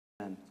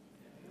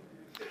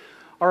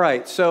All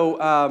right,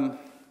 so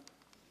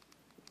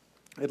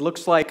it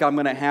looks like I'm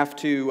going to have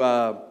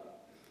to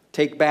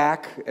take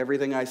back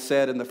everything I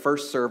said in the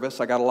first service.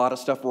 I got a lot of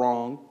stuff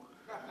wrong.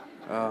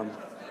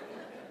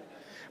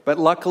 But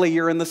luckily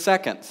you're in the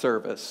second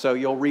service, so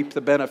you'll reap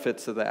the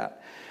benefits of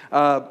that.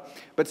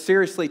 But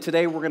seriously,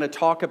 today we're going to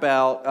talk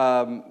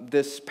about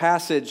this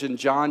passage in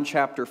John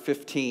chapter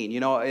 15. You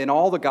know, in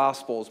all the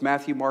Gospels,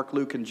 Matthew, Mark,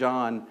 Luke, and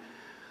John,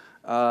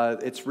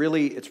 it's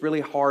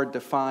really hard to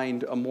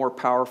find a more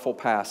powerful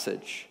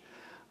passage.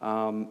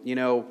 You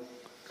know,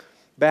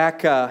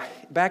 back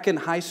in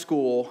high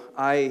school,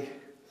 I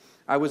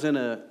was in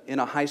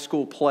a high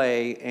school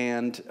play,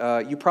 and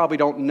you probably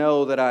don't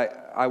know that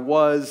I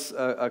was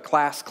a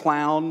class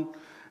clown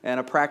and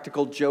a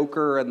practical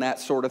joker and that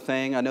sort of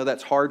thing. I know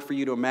that's hard for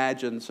you to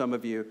imagine, some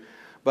of you,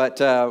 but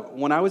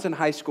when I was in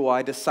high school,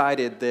 I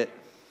decided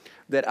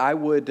that I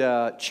would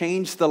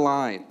change the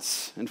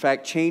lines. In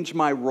fact, change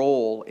my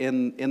role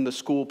in the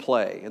school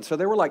play. And so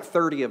there were like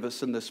 30 of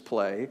us in this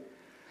play,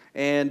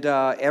 and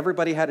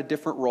everybody had a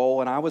different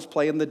role, and I was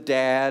playing the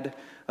dad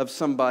of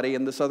somebody,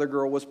 and this other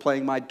girl was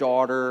playing my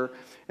daughter.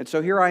 And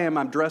so here I am,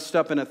 I'm dressed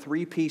up in a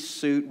three-piece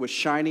suit with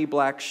shiny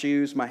black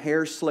shoes, my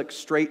hair slicked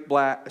straight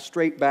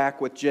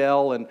back with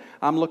gel, and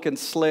I'm looking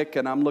slick,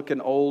 and I'm looking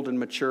old and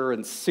mature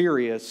and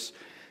serious.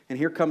 And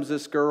here comes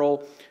this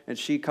girl, and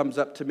she comes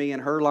up to me,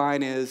 and her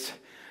line is,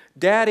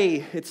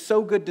 "Daddy, it's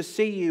so good to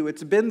see you.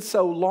 It's been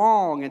so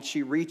long." And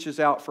she reaches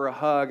out for a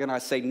hug, and I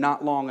say,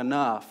 "Not long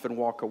enough," and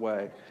walk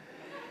away.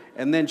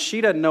 And then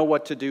she doesn't know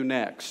what to do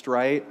next,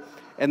 right?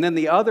 And then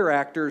the other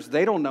actors,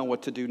 they don't know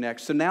what to do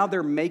next. So now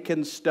they're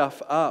making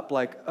stuff up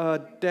like,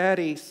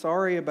 "Daddy,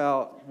 sorry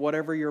about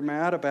whatever you're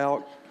mad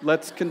about.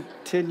 Let's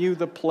continue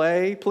the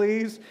play,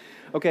 please."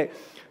 Okay,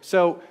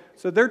 so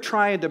they're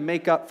trying to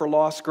make up for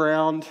lost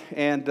ground,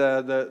 and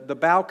the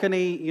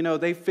balcony, you know,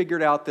 they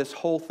figured out this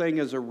whole thing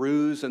is a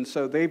ruse, and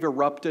so they've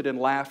erupted in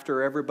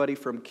laughter, everybody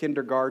from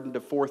kindergarten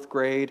to fourth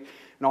grade,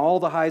 and all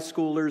the high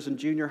schoolers and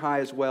junior high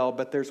as well.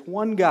 But there's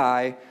one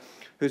guy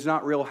who's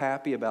not real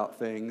happy about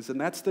things, and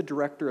that's the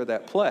director of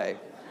that play.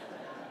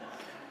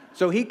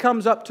 So he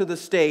comes up to the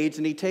stage,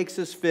 and he takes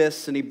his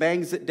fists, and he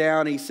bangs it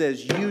down, and he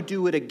says, "You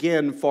do it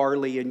again,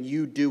 Farley, and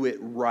you do it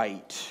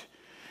right."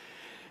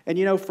 And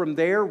you know, from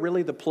there,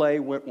 really the play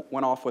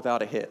went off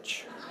without a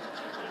hitch.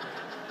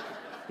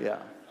 Yeah.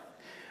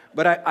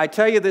 But I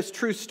tell you this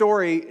true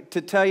story to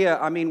tell you,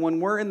 I mean,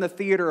 when we're in the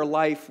theater of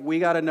life, we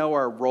got to know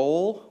our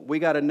role. We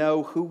got to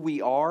know who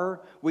we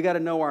are. We got to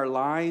know our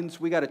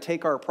lines. We got to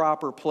take our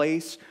proper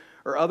place,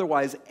 or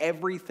otherwise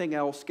everything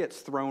else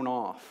gets thrown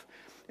off.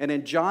 And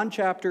in John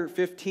chapter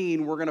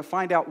 15, we're going to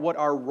find out what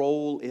our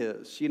role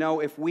is. You know,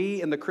 if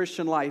we in the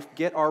Christian life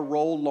get our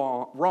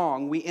role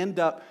wrong, we end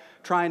up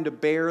trying to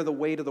bear the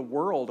weight of the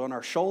world on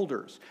our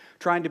shoulders,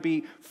 trying to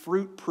be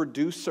fruit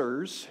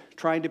producers,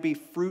 trying to be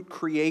fruit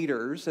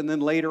creators, and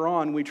then later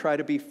on we try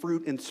to be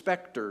fruit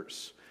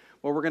inspectors.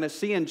 Well, we're going to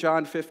see in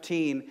John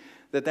 15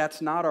 that that's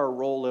not our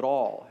role at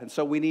all. And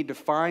so we need to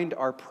find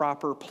our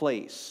proper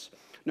place.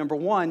 Number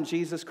one,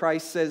 Jesus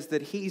Christ says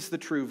that He's the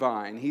true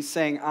vine. He's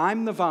saying,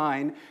 "I'm the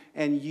vine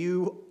and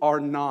you are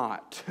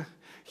not."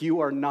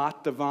 You are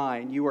not the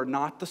vine. You are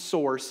not the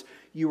source.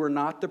 You are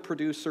not the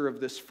producer of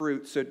this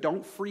fruit. So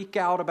don't freak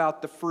out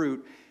about the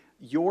fruit.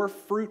 Your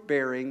fruit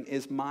bearing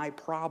is my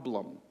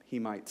problem, He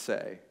might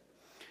say.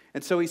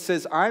 And so He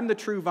says, "I'm the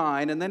true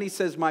vine." And then He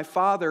says, "My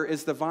Father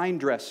is the vine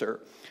dresser."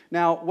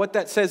 Now, what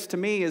that says to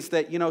me is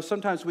that, you know,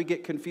 sometimes we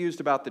get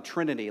confused about the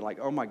Trinity. Like,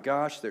 oh my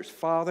gosh, there's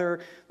Father,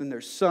 then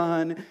there's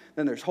Son,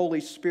 then there's Holy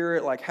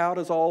Spirit. Like, how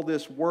does all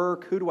this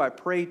work? Who do I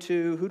pray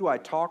to? Who do I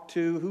talk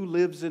to? Who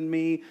lives in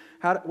me?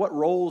 What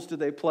roles do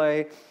they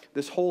play?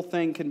 This whole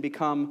thing can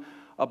become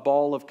a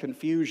ball of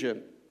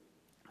confusion.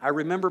 I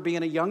remember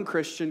being a young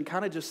Christian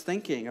kind of just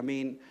thinking, I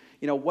mean,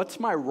 you know, what's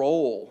my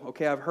role?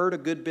 Okay, I've heard a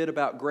good bit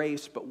about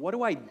grace, but what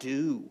do I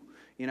do?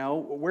 You know,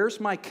 where's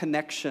my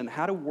connection?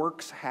 How do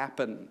works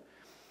happen?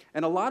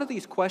 And a lot of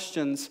these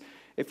questions,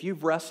 if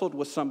you've wrestled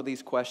with some of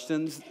these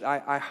questions,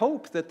 I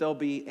hope that they'll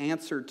be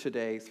answered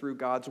today through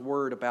God's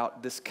Word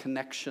about this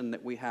connection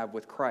that we have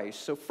with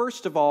Christ. So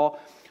first of all,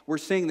 we're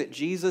seeing that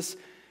Jesus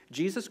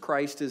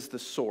Christ is the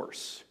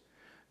source.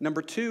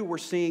 Number two, we're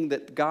seeing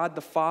that God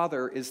the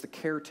Father is the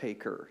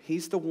caretaker.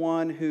 He's the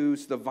one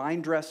who's the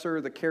vine dresser,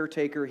 the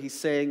caretaker. He's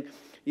saying,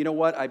 you know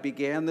what, I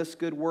began this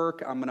good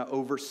work. I'm going to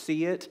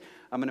oversee it.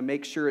 I'm going to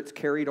make sure it's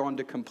carried on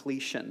to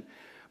completion.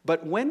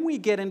 But when we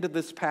get into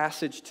this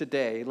passage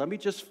today, let me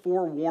just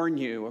forewarn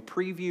you, a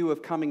preview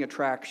of coming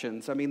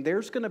attractions. I mean,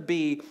 there's going to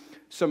be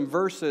some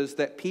verses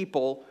that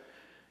people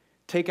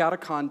take out of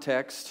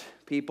context.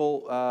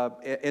 People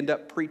end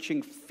up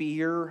preaching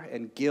fear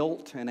and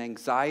guilt and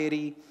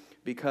anxiety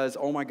because,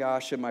 oh my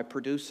gosh, am I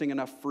producing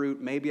enough fruit?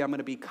 Maybe I'm going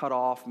to be cut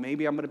off.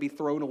 Maybe I'm going to be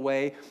thrown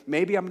away.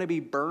 Maybe I'm going to be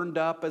burned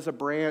up as a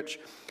branch.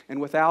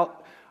 And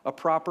without a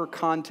proper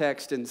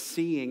context and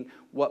seeing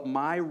what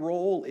my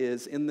role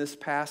is in this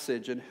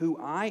passage and who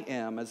I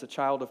am as a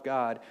child of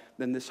God,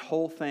 then this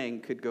whole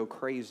thing could go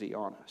crazy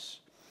on us.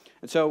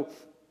 And so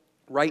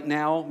Right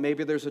now,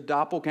 maybe there's a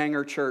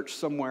doppelganger church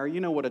somewhere. You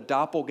know what a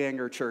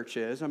doppelganger church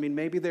is. I mean,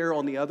 maybe they're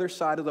on the other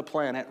side of the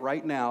planet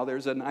right now.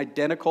 There's an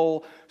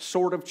identical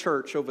sort of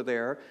church over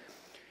there.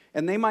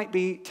 And they might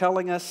be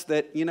telling us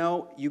that,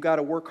 you got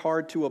to work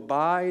hard to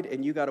abide,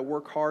 and you got to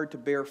work hard to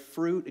bear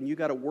fruit, and you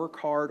got to work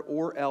hard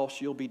or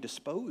else you'll be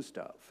disposed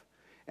of.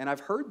 And I've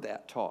heard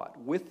that taught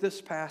with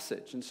this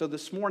passage. And so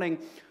this morning,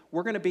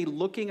 we're going to be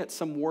looking at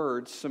some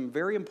words, some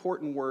very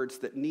important words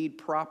that need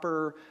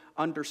proper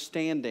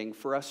understanding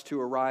for us to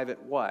arrive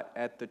at what?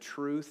 At the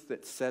truth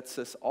that sets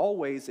us,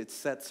 always it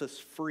sets us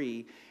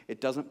free.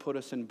 It doesn't put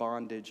us in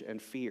bondage and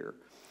fear.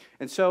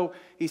 And so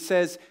he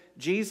says,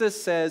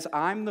 Jesus says,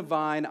 I'm the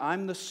vine,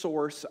 I'm the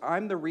source,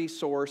 I'm the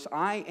resource,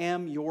 I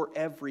am your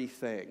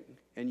everything,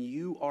 and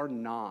you are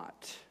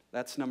not.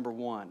 That's number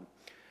one.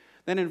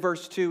 Then in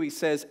verse 2, he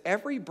says,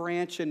 every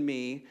branch in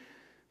me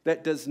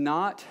that does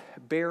not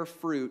bear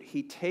fruit,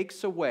 he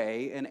takes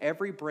away, and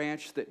every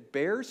branch that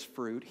bears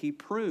fruit, he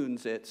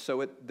prunes it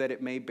so that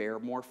it may bear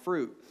more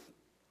fruit.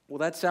 Well,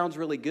 that sounds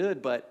really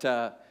good, but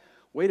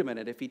wait a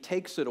minute. If he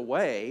takes it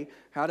away,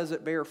 how does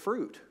it bear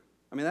fruit?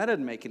 I mean, that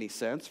doesn't make any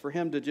sense. For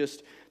him to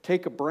just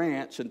take a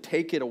branch and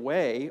take it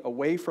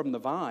away from the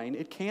vine,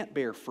 it can't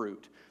bear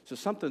fruit. So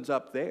something's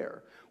up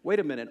there. Wait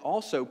a minute.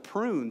 Also,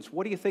 prunes.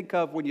 What do you think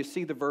of when you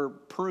see the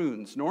verb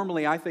prunes?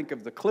 Normally, I think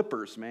of the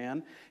clippers,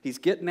 man. He's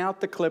getting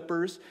out the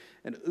clippers,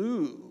 and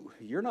ooh,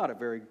 you're not a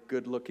very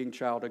good-looking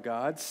child of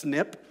God.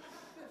 Snip.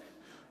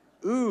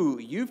 Ooh,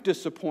 you've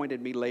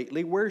disappointed me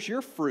lately. Where's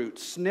your fruit?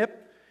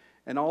 Snip.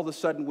 And all of a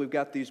sudden, we've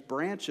got these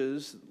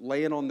branches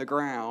laying on the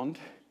ground,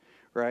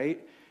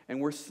 right? And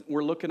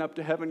we're looking up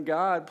to heaven.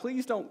 God,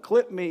 please don't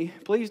clip me.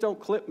 Please don't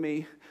clip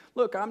me.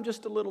 Look, I'm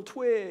just a little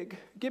twig.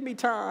 Give me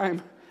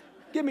time.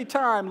 Give me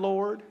time,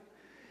 Lord.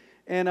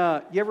 And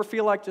you ever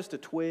feel like just a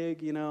twig,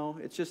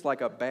 It's just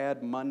like a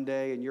bad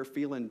Monday and you're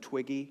feeling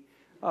twiggy.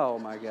 Oh,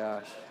 my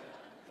gosh.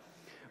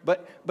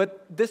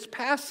 But this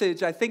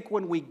passage, I think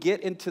when we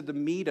get into the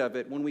meat of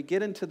it, when we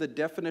get into the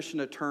definition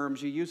of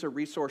terms, you use a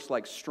resource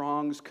like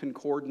Strong's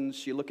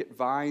Concordance, you look at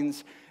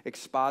Vine's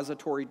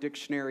Expository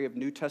Dictionary of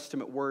New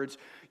Testament Words,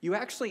 you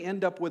actually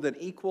end up with an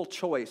equal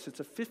choice.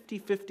 It's a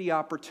 50-50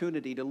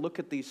 opportunity to look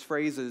at these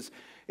phrases.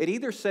 It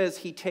either says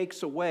he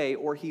takes away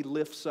or he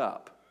lifts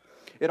up.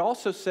 It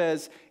also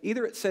says,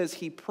 either it says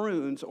he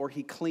prunes or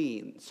he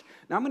cleans.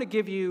 Now I'm going to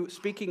give you,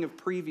 speaking of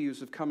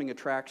previews of coming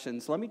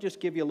attractions, let me just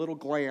give you a little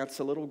glance,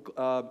 a little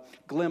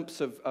glimpse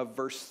of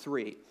verse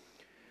 3.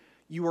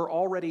 You are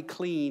already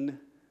clean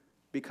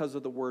because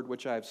of the word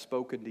which I have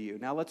spoken to you.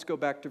 Now let's go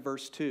back to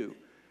verse 2.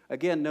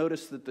 Again,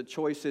 notice that the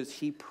choice is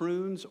he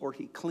prunes or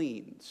he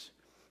cleans.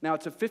 Now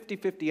it's a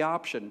 50-50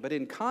 option, but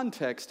in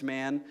context,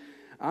 man,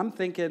 I'm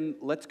thinking,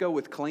 let's go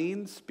with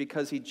cleans,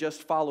 because he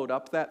just followed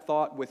up that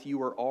thought with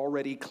you are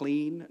already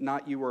clean,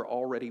 not you are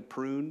already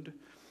pruned,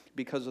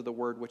 because of the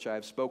word which I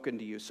have spoken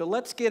to you. So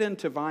let's get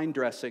into vine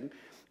dressing.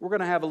 We're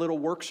going to have a little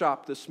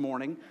workshop this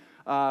morning.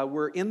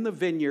 We're in the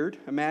vineyard.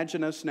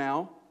 Imagine us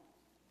now.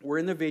 We're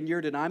in the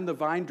vineyard, and I'm the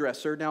vine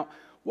dresser. Now,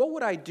 what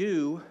would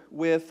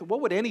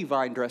any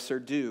vine dresser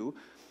do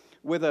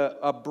with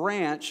a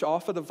branch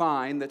off of the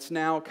vine that's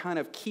now kind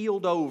of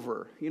keeled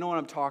over? You know what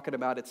I'm talking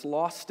about. It's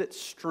lost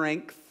its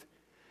strength.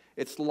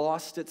 It's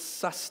lost its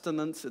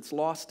sustenance. It's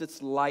lost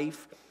its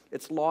life.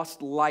 It's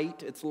lost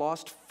light. It's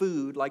lost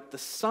food. Like the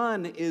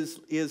sun is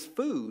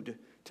food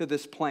to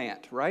this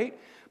plant, right?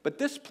 But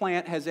this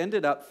plant has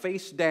ended up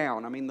face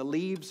down. I mean, the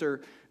leaves are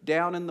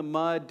down in the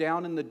mud,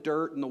 down in the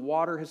dirt, and the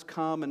water has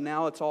come, and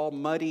now it's all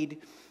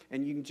muddied.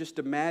 And you can just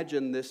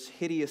imagine this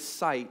hideous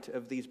sight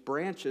of these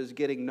branches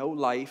getting no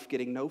life,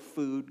 getting no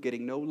food,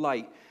 getting no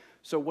light.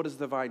 So what does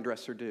the vine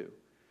dresser do?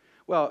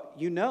 Well,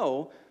 you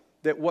know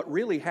that what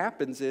really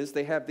happens is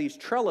they have these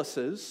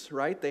trellises,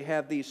 right? They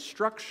have these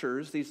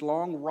structures, these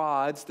long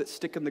rods that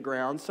stick in the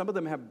ground. Some of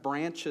them have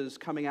branches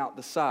coming out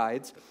the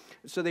sides.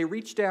 So they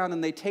reach down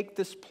and they take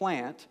this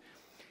plant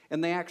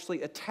and they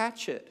actually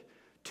attach it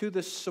to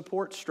this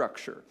support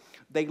structure.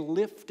 They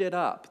lift it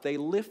up. They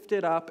lift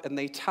it up and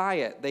they tie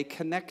it. They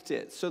connect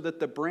it so that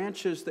the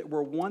branches that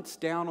were once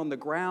down on the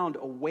ground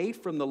away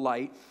from the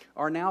light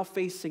are now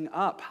facing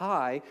up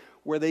high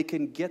where they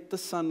can get the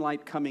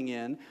sunlight coming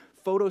in.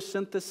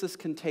 Photosynthesis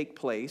can take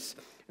place,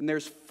 and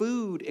there's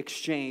food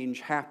exchange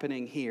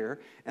happening here,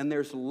 and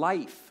there's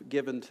life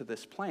given to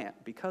this plant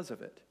because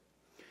of it.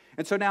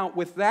 And so now,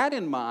 with that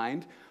in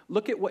mind,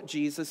 look at what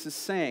Jesus is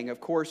saying. Of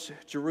course,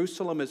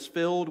 Jerusalem is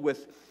filled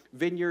with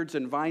vineyards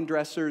and vine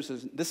dressers.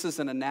 This is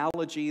an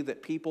analogy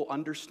that people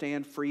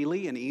understand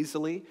freely and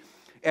easily.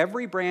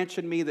 Every branch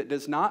in me that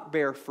does not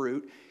bear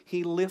fruit,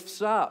 he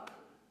lifts up.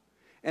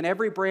 And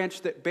every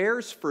branch that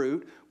bears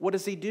fruit, what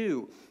does he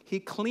do? He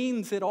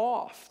cleans it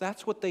off.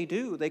 That's what they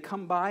do. They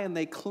come by and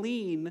they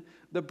clean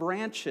the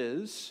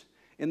branches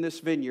in this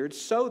vineyard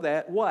so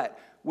that what?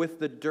 With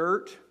the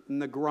dirt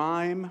and the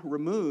grime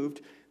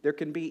removed, there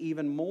can be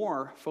even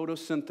more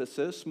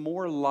photosynthesis,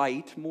 more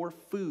light, more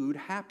food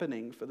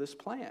happening for this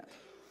plant.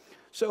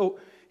 So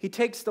he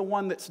takes the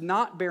one that's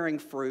not bearing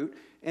fruit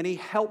and he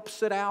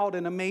helps it out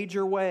in a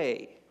major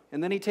way.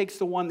 And then he takes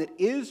the one that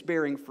is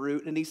bearing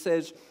fruit and he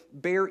says,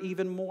 bear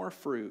even more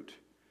fruit.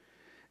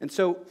 And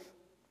so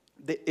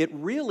it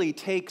really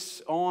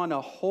takes on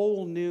a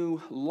whole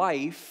new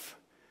life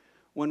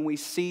when we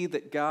see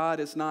that God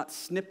is not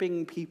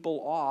snipping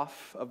people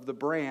off of the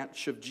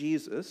branch of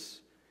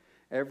Jesus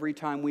every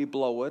time we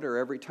blow it or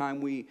every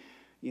time we,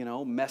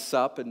 mess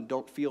up and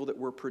don't feel that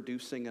we're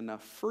producing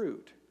enough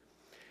fruit.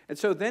 And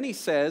so then he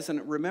says,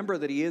 and remember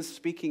that he is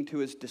speaking to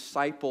his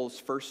disciples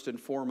first and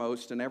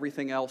foremost, and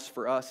everything else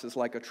for us is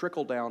like a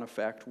trickle-down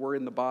effect. We're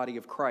in the body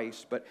of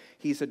Christ, but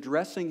he's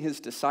addressing his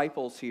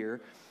disciples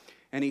here,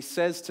 and he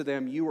says to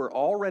them, you are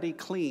already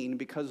clean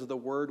because of the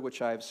word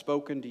which I have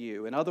spoken to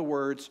you. In other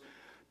words,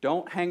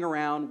 don't hang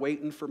around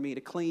waiting for me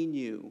to clean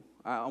you.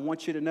 I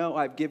want you to know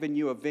I've given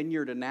you a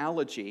vineyard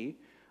analogy.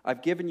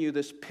 I've given you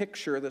this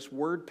picture, this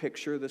word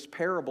picture, this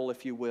parable,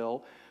 if you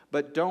will.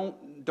 But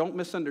don't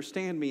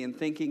misunderstand me in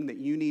thinking that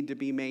you need to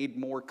be made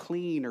more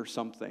clean or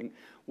something.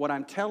 What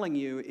I'm telling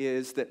you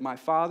is that my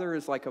Father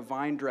is like a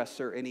vine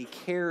dresser, and He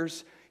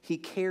cares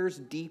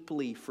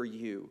deeply for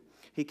you.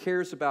 He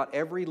cares about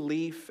every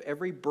leaf,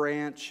 every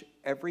branch,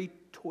 every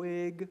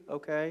twig,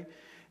 okay?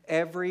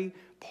 Every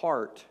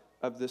part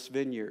of this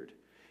vineyard.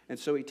 And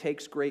so He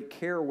takes great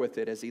care with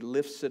it as He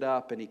lifts it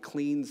up and He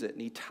cleans it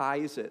and He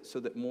ties it so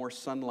that more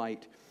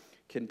sunlight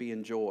can be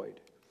enjoyed.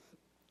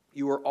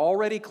 You are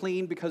already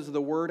clean because of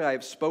the word I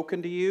have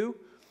spoken to you.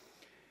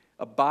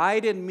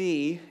 Abide in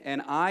me,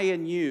 and I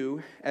in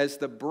you, as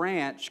the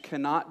branch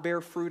cannot bear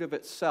fruit of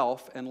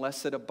itself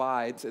unless it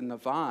abides in the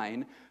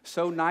vine,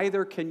 so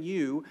neither can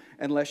you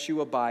unless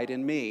you abide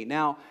in me.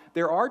 Now,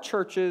 there are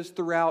churches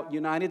throughout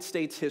United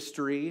States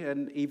history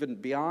and even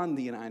beyond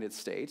the United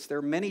States. There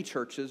are many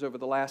churches over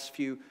the last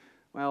few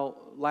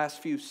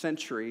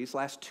centuries,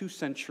 last 2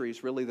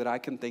 centuries really that I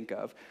can think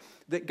of,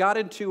 that got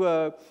into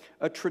a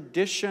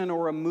tradition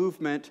or a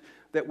movement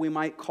that we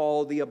might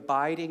call the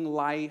abiding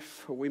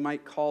life, or we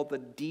might call the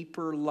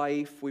deeper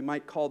life, we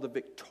might call the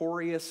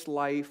victorious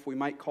life, we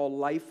might call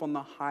life on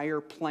the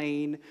higher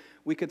plane.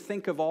 We could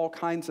think of all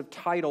kinds of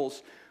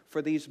titles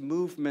for these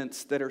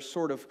movements that are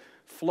sort of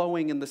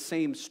flowing in the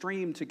same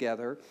stream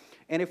together.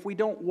 And if we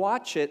don't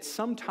watch it,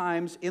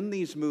 sometimes in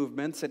these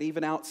movements and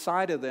even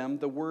outside of them,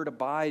 the word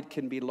abide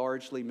can be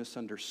largely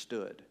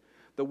misunderstood.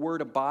 The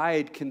word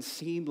abide can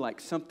seem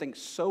like something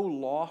so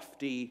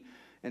lofty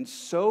and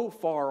so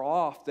far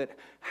off that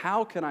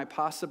how can I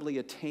possibly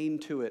attain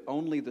to it?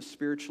 Only the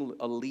spiritual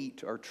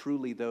elite are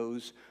truly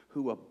those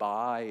who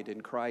abide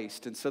in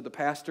Christ. And so the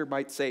pastor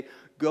might say,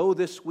 go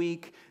this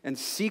week and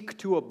seek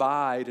to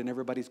abide. And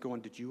everybody's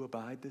going, did you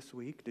abide this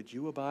week? Did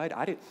you abide?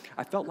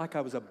 I felt like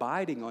I was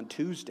abiding on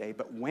Tuesday,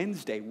 but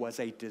Wednesday was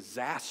a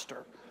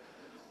disaster.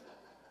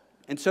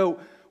 And so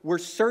we're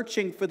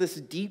searching for this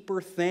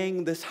deeper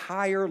thing, this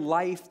higher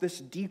life, this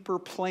deeper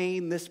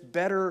plane, this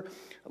better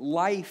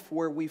life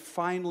where we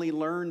finally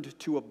learned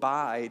to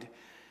abide.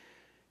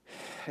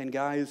 And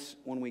guys,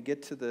 when we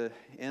get to the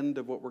end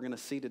of what we're going to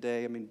see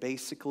today,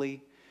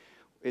 basically,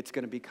 it's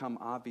going to become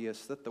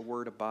obvious that the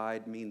word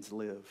abide means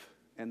live,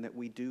 and that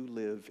we do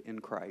live in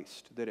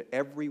Christ, that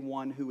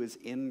everyone who is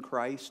in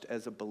Christ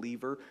as a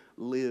believer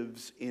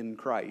lives in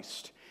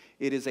Christ.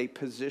 It is a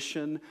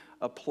position,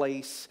 a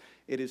place.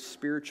 It is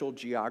spiritual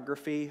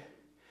geography.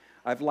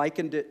 I've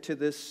likened it to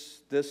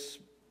this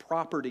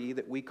property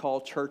that we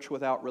call Church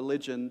Without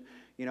Religion.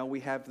 We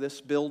have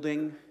this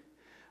building.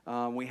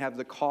 We have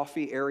the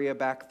coffee area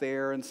back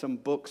there and some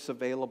books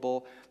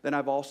available. Then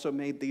I've also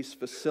made these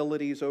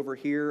facilities over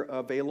here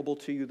available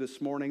to you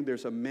this morning.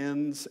 There's a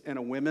men's and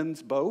a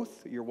women's,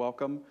 both. You're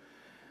welcome.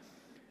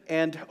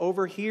 And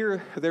over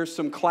here, there's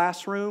some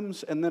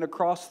classrooms, and then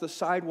across the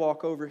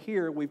sidewalk over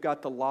here, we've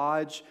got the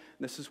lodge.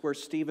 This is where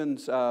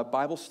Stephen's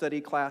Bible study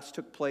class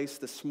took place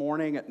this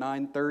morning at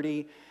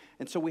 9:30.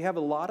 And so we have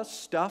a lot of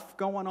stuff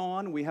going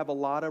on. We have a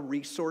lot of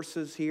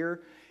resources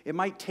here. It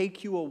might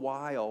take you a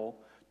while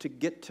to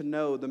get to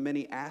know the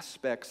many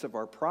aspects of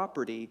our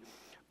property,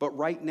 but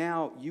right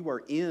now, you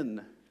are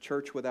in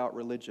Church Without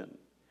Religion.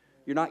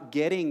 You're not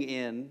getting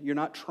in. You're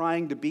not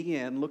trying to be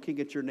in, looking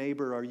at your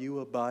neighbor, are you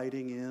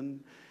abiding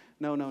in?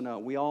 No.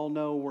 We all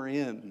know we're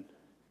in.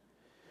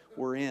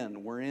 We're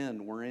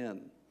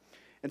in.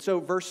 And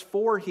so verse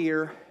 4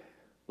 here,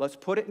 let's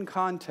put it in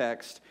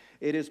context.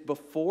 It is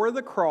before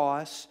the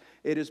cross.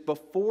 It is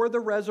before the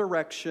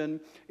resurrection.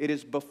 It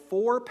is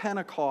before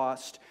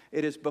Pentecost.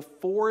 It is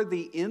before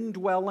the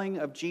indwelling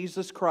of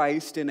Jesus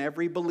Christ in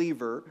every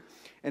believer.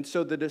 And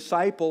so the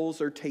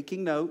disciples are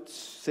taking notes,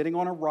 sitting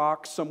on a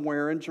rock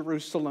somewhere in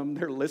Jerusalem.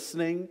 They're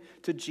listening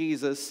to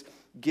Jesus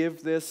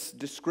give this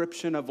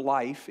description of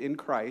life in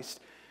Christ.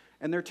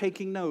 And they're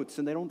taking notes,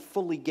 and they don't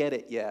fully get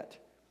it yet.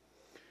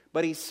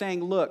 But he's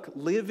saying, look,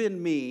 live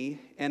in me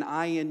and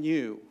I in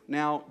you.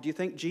 Now, do you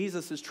think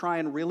Jesus is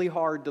trying really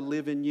hard to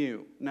live in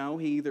you? No,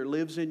 he either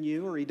lives in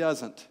you or he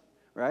doesn't,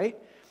 right?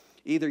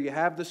 Either you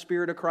have the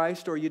Spirit of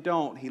Christ or you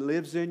don't. He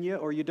lives in you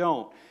or you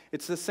don't.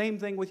 It's the same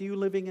thing with you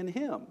living in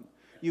him.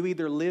 You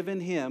either live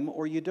in him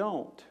or you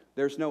don't.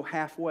 There's no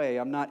halfway.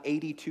 I'm not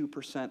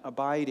 82%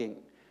 abiding.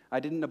 I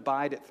didn't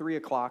abide at 3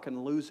 o'clock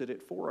and lose it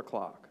at 4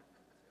 o'clock.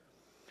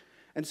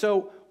 And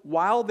so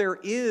while there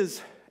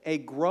is a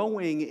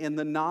growing in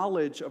the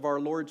knowledge of our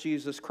Lord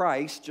Jesus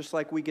Christ, just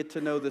like we get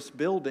to know this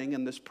building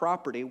and this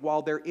property,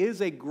 while there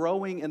is a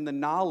growing in the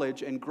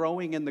knowledge and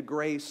growing in the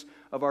grace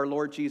of our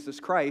Lord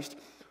Jesus Christ,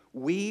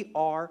 we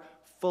are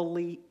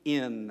fully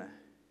in,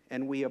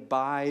 and we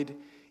abide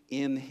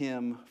in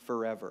Him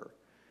forever.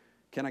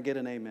 Can I get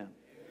an amen?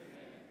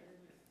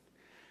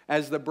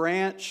 As the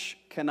branch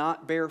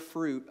cannot bear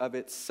fruit of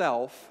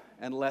itself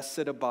unless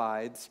it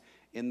abides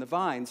in the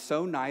vine,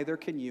 so neither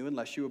can you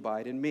unless you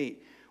abide in me.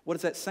 What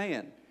is that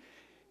saying?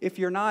 If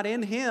you're not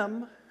in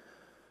Him,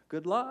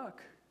 good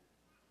luck.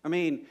 I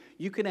mean,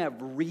 you can have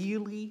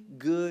really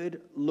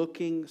good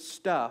looking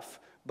stuff,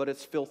 but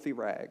it's filthy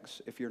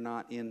rags if you're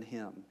not in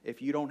Him. If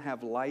you don't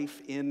have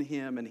life in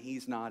Him and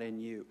He's not in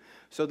you.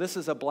 So this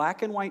is a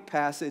black and white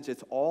passage.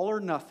 It's all or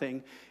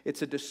nothing.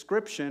 It's a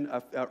description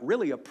of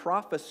really a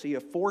prophecy, a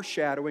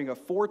foreshadowing, a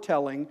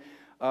foretelling,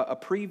 a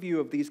preview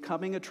of these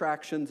coming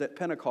attractions at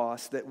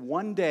Pentecost, that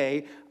one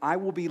day I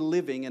will be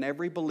living in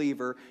every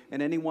believer,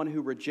 and anyone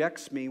who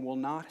rejects me will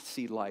not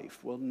see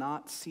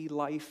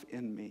life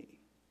in me.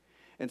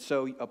 And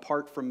so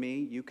apart from me,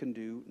 you can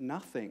do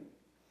nothing.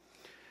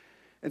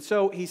 And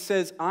so he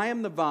says, I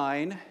am the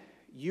vine,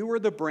 you are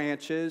the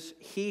branches.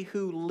 He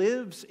who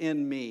lives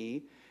in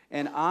me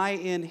and I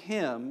in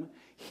him,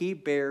 he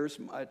bears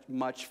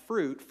much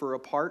fruit, for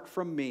apart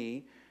from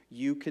me,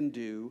 you can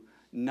do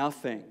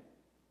nothing.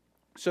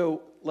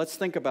 So let's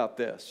think about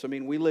this. I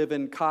mean, we live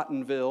in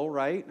Cottonville,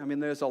 right? I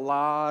mean, there's a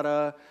lot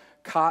of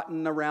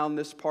cotton around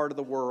this part of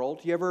the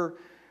world. You ever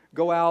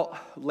go out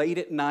late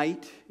at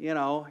night? You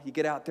know, you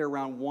get out there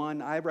around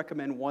 1. I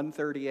recommend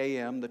 1:30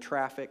 a.m. The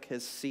traffic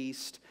has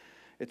ceased.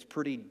 It's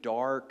pretty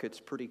dark. It's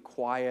pretty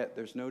quiet.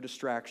 There's no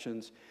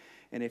distractions.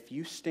 And if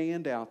you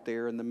stand out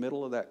there in the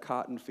middle of that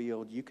cotton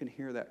field, you can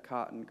hear that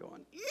cotton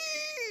going,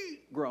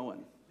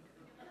 growing,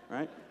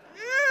 right?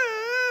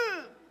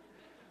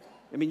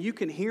 I mean, you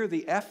can hear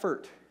the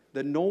effort,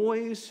 the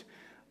noise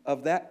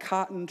of that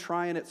cotton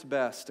trying its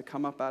best to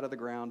come up out of the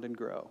ground and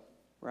grow,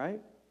 right?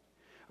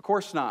 Of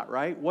course not,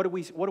 right? What are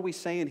we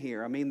saying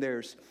here? I mean,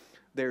 there's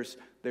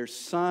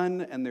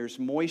sun and there's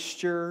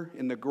moisture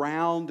in the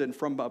ground and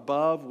from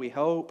above, we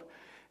hope.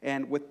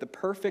 And with the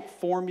perfect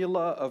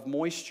formula of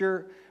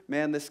moisture,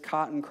 man, this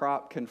cotton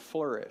crop can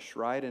flourish,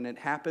 right? And it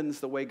happens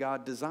the way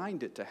God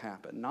designed it to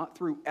happen, not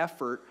through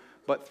effort,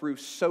 but through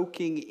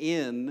soaking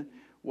in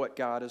what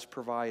God has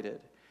provided.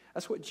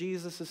 That's what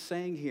Jesus is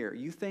saying here.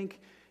 You think,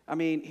 I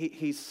mean,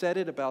 he said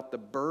it about the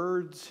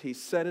birds. He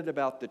said it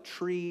about the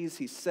trees.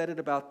 He said it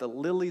about the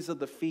lilies of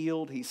the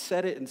field. He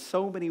said it in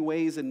so many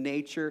ways in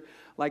nature.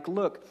 Like,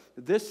 look,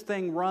 this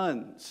thing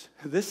runs.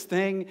 This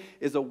thing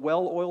is a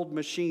well-oiled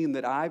machine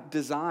that I've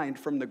designed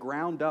from the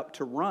ground up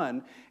to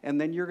run.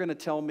 And then you're going to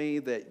tell me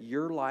that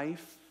your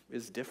life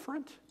is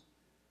different?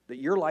 That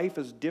your life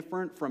is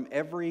different from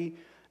every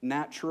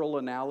natural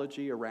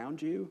analogy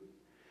around you?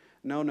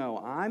 No,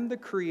 I'm the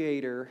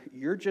creator,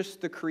 you're just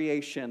the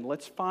creation.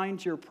 Let's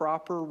find your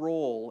proper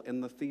role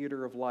in the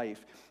theater of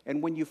life.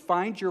 And when you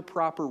find your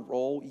proper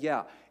role,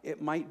 yeah,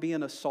 it might be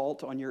an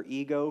assault on your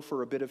ego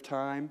for a bit of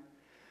time,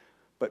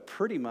 but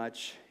pretty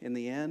much in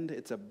the end,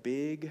 it's a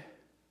big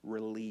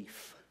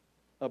relief.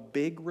 A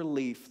big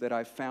relief that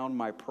I found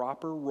my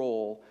proper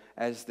role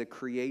as the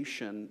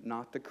creation,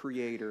 not the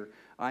creator.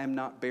 I am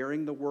not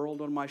bearing the world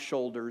on my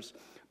shoulders.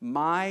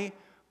 My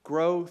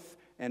growth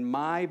and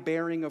my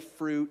bearing of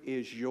fruit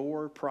is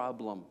your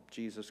problem,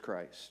 Jesus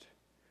Christ.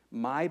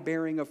 My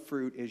bearing of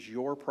fruit is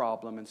your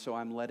problem, and so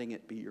I'm letting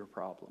it be your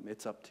problem.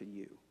 It's up to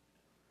you.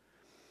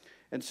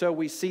 And so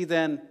we see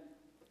then,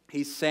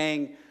 he's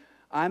saying,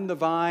 I'm the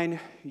vine,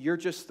 you're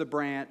just the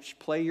branch.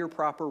 Play your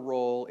proper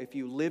role. If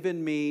you live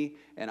in me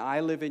and I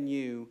live in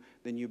you,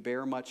 then you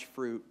bear much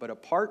fruit. But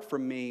apart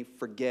from me,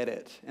 forget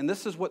it. And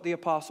this is what the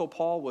Apostle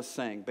Paul was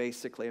saying,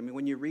 basically. I mean,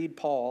 when you read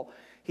Paul,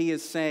 he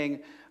is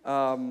saying,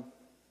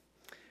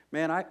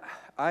 man,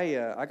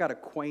 I got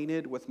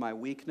acquainted with my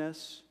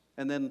weakness,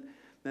 and then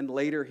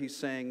later he's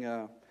saying,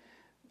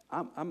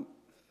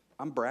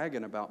 I'm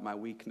bragging about my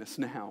weakness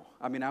now.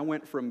 I mean, I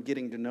went from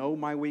getting to know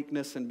my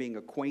weakness and being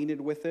acquainted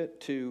with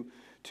it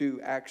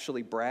to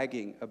actually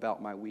bragging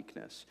about my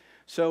weakness.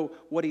 So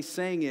what he's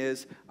saying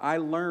is, I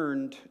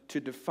learned to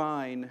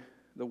define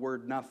the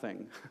word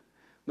nothing.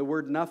 The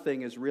word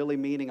nothing is really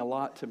meaning a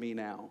lot to me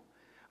now.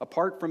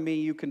 Apart from me,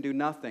 you can do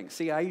nothing.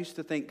 See, I used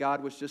to think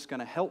God was just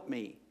going to help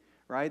me.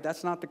 Right?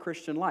 That's not the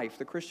Christian life.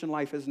 The Christian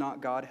life is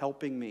not God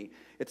helping me.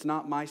 It's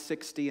not my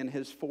 60 and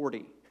his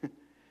 40.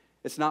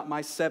 It's not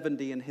my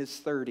 70 and his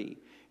 30.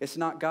 It's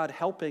not God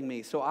helping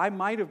me. So I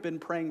might have been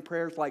praying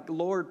prayers like,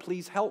 Lord,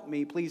 please help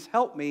me, please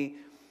help me.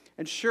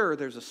 And sure,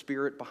 there's a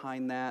spirit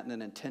behind that and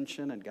an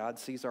intention, and God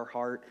sees our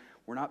heart.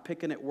 We're not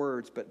picking at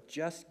words, but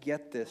just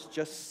get this,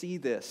 just see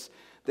this,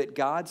 that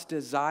God's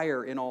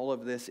desire in all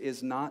of this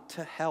is not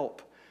to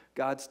help.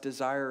 God's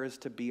desire is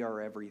to be our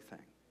everything.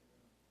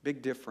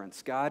 Big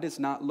difference. God is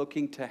not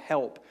looking to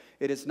help.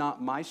 It is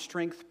not my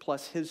strength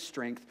plus his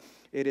strength.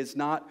 It is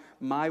not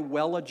my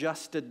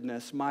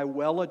well-adjustedness, my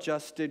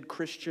well-adjusted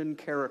Christian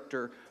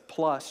character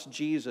plus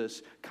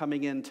Jesus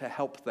coming in to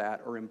help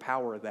that or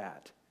empower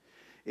that.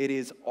 It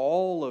is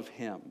all of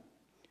him.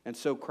 And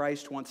so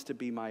Christ wants to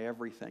be my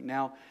everything.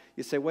 Now,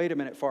 you say, wait a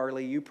minute,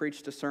 Farley, you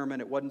preached a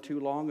sermon, it wasn't too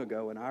long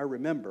ago, and I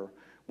remember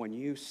when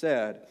you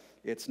said,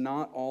 it's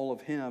not all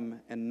of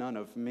him and none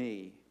of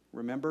me.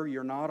 Remember,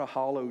 you're not a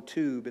hollow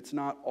tube. It's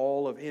not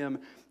all of him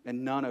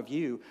and none of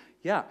you.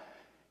 Yeah,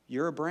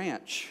 you're a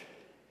branch,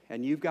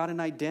 and you've got an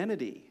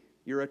identity.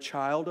 You're a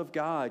child of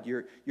God.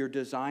 You're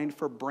designed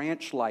for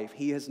branch life.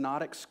 He has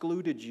not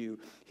excluded you.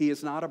 He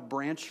is not a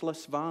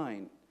branchless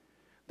vine.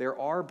 There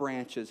are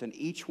branches, and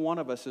each one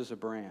of us is a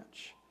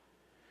branch.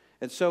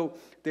 And so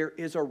there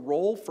is a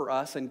role for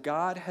us, and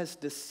God has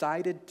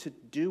decided to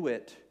do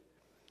it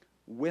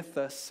with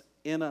us,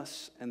 in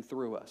us, and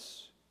through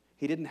us.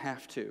 He didn't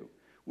have to.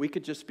 We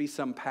could just be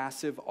some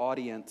passive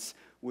audience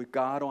with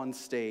God on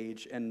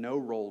stage and no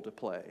role to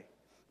play.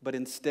 But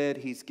instead,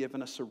 he's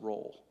given us a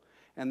role.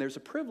 And there's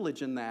a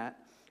privilege in that,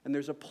 and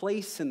there's a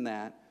place in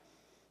that.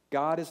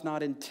 God is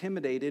not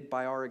intimidated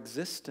by our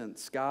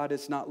existence. God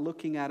is not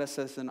looking at us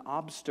as an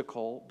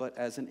obstacle, but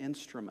as an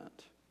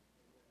instrument.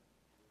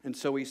 And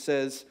so he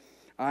says,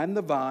 I'm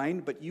the vine,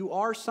 but you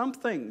are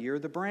something. You're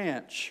the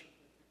branch.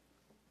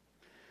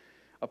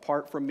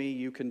 Apart from me,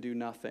 you can do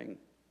nothing.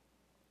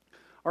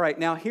 All right,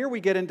 now here we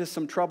get into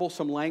some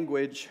troublesome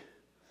language.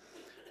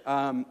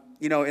 In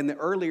the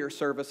earlier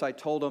service, I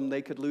told them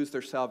they could lose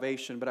their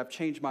salvation, but I've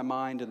changed my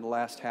mind in the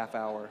last half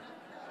hour.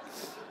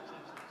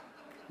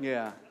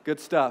 Yeah,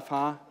 good stuff,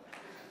 huh?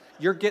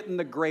 You're getting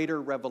the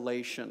greater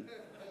revelation.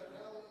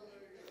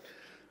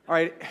 All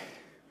right,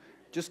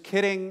 just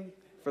kidding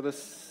for the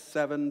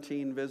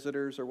 17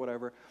 visitors or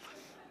whatever.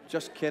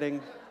 Just kidding.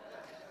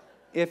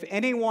 If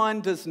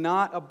anyone does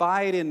not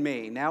abide in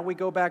me, now we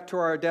go back to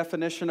our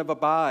definition of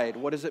abide.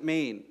 What does it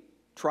mean?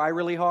 Try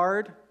really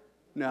hard?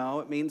 No,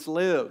 it means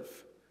live.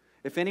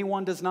 If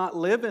anyone does not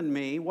live in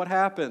me, what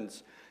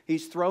happens?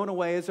 He's thrown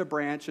away as a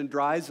branch and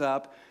dries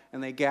up,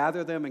 and they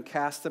gather them and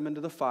cast them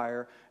into the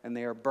fire, and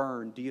they are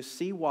burned. Do you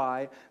see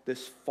why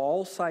this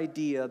false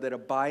idea that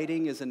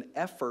abiding is an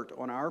effort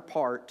on our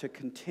part to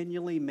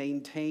continually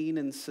maintain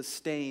and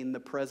sustain the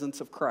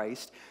presence of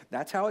Christ?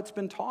 That's how it's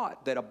been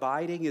taught, that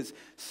abiding is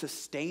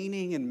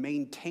sustaining and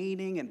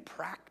maintaining and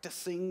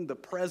practicing the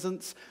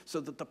presence so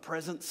that the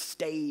presence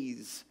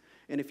stays.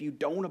 And if you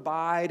don't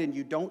abide and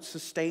you don't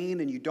sustain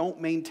and you don't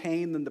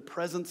maintain, then the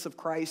presence of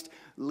Christ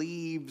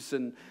leaves.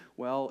 And,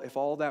 well, if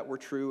all that were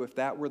true, if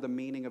that were the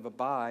meaning of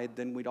abide,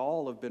 then we'd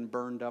all have been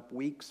burned up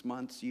weeks,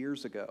 months,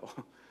 years ago,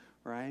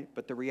 right?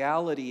 But the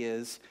reality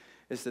is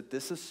that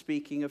this is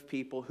speaking of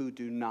people who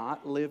do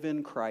not live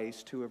in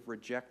Christ, who have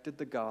rejected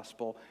the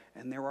gospel.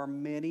 And there are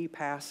many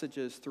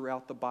passages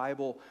throughout the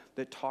Bible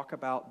that talk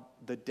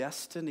about the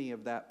destiny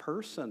of that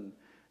person.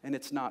 And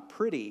it's not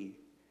pretty.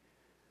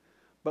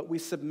 But we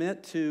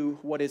submit to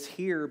what is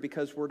here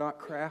because we're not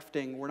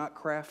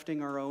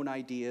crafting our own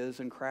ideas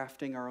and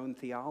crafting our own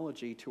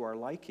theology to our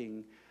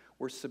liking.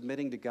 We're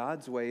submitting to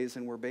God's ways,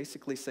 and we're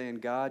basically saying,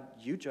 God,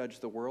 you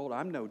judge the world.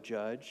 I'm no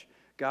judge.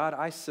 God,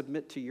 I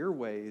submit to your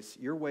ways.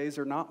 Your ways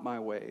are not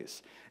my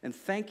ways. And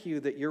thank you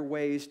that your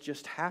ways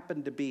just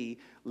happen to be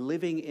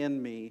living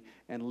in me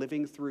and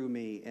living through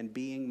me and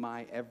being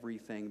my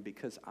everything,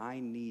 because I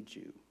need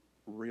you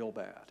real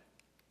bad.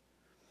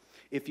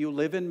 If you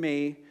live in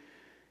me,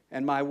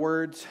 and my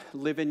words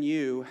live in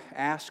you,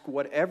 ask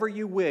whatever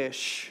you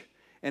wish,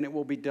 and it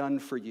will be done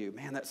for you.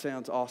 Man, that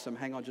sounds awesome.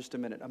 Hang on just a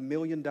minute. $1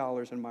 million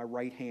in my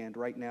right hand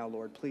right now,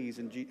 Lord, please.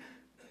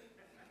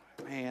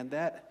 Man,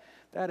 that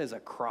is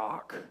a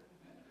crock.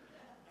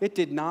 It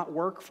did not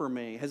work for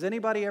me. Has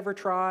anybody ever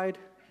tried?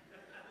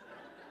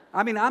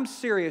 I mean, I'm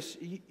serious.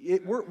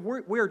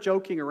 We're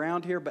joking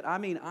around here, but I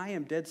mean, I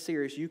am dead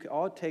serious.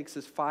 All it takes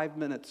is 5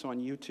 minutes on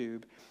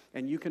YouTube,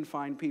 and you can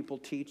find people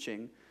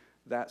teaching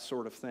that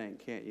sort of thing,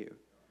 can't you?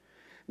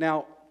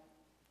 Now,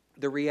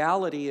 the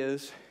reality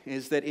is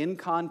that in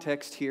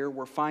context here,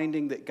 we're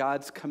finding that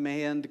God's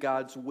command,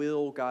 God's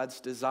will,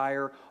 God's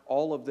desire,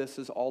 all of this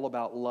is all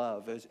about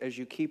love. As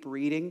you keep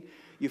reading,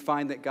 you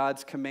find that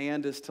God's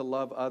command is to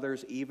love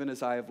others even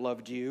as I have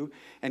loved you.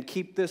 And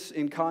keep this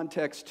in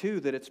context,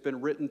 too, that it's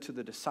been written to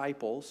the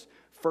disciples,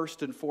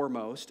 first and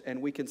foremost.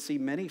 And we can see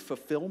many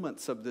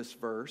fulfillments of this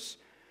verse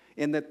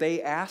in that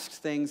they asked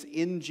things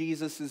in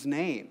Jesus'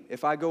 name.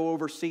 If I go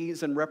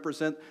overseas and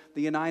represent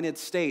the United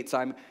States,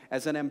 I'm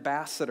as an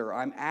ambassador,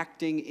 I'm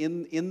acting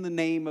in the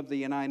name of the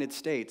United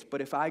States. But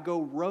if I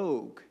go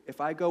rogue, if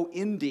I go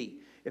indie,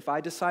 if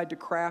I decide to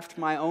craft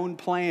my own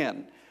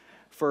plan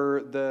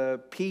for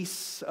the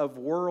peace of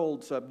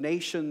worlds, of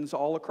nations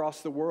all across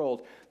the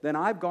world, then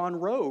I've gone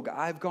rogue,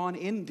 I've gone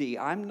indie.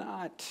 I'm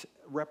not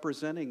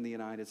representing the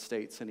United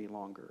States any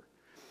longer.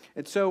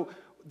 And so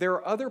there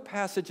are other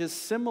passages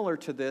similar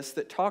to this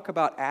that talk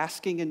about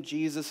asking in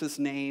Jesus'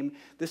 name.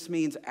 This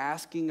means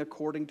asking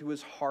according to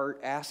his heart,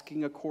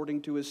 asking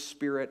according to his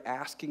spirit,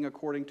 asking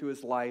according to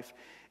his life.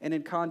 And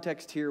in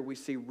context here, we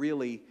see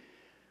really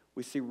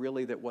we see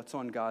really that what's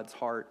on God's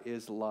heart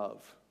is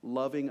love.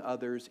 Loving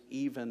others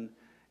even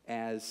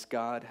as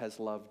God has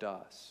loved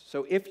us.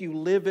 So if you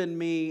live in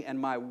me and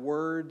my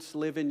words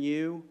live in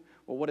you,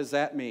 well, what does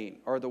that mean?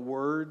 Are the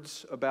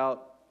words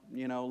about,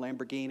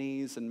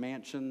 Lamborghinis and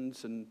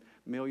mansions and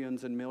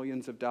millions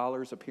of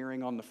dollars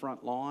appearing on the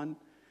front lawn?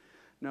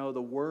 No,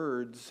 the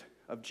words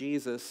of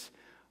Jesus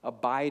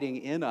abiding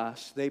in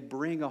us, they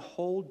bring a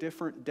whole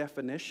different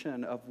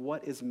definition of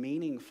what is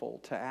meaningful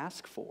to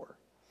ask for.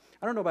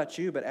 I don't know about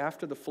you, but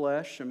after the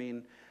flesh,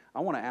 I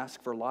want to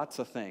ask for lots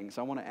of things.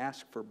 I want to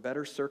ask for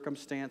better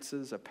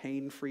circumstances, a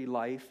pain-free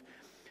life.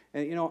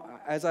 And,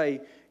 as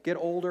I get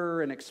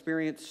older and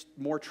experience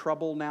more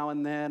trouble now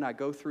and then, I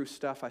go through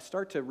stuff, I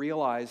start to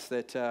realize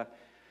that,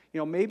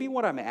 maybe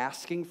what I'm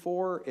asking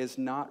for is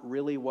not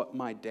really what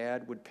my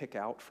dad would pick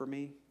out for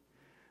me.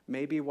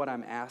 Maybe what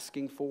I'm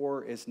asking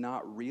for is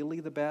not really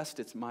the best,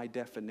 it's my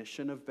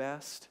definition of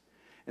best.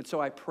 And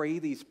so I pray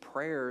these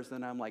prayers,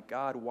 and I'm like,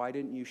 God, why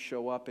didn't you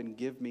show up and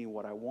give me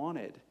what I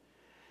wanted?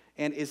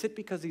 And is it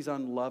because he's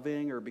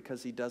unloving, or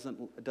because he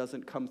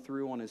doesn't come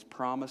through on his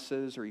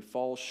promises, or he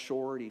falls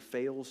short, he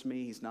fails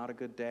me, he's not a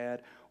good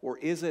dad? Or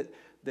is it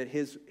that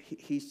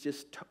he's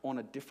just on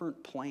a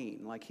different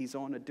plane, like he's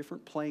on a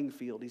different playing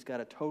field, he's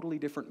got a totally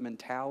different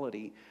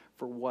mentality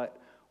for what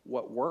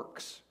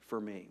works for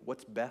me,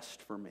 what's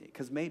best for me?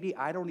 Because maybe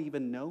I don't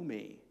even know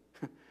me.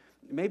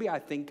 Maybe I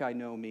think I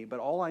know me, but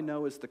all I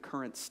know is the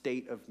current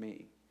state of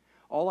me.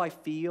 All I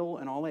feel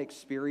and all I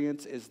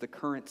experience is the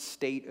current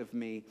state of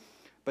me.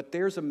 But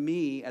there's a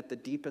me at the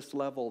deepest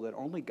level that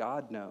only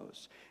God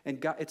knows.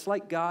 And God, it's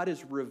like God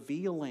is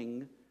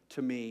revealing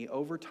to me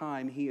over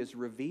time. He is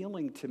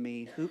revealing to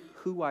me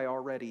who I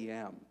already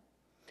am.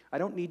 I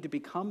don't need to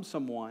become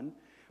someone,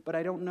 but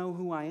I don't know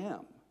who I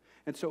am.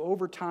 And so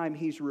over time,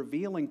 he's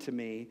revealing to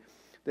me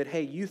that,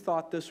 hey, you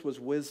thought this was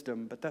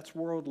wisdom, but that's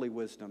worldly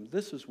wisdom.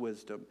 This is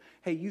wisdom.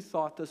 Hey, you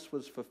thought this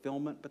was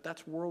fulfillment, but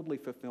that's worldly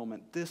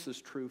fulfillment. This is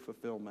true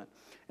fulfillment.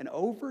 And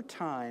over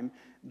time,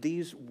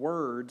 these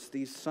words,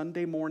 these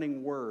Sunday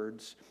morning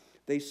words,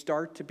 they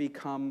start to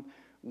become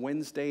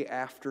Wednesday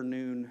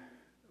afternoon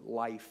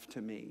life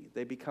to me.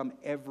 They become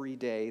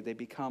everyday. They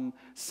become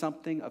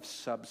something of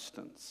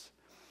substance.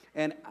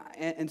 And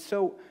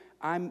so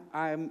I'm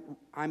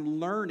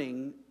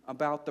learning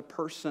about the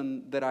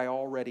person that I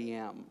already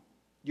am.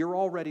 You're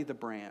already the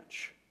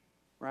branch,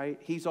 right?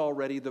 He's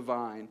already the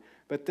vine.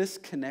 But this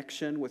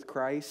connection with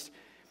Christ,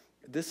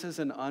 this is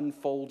an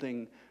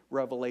unfolding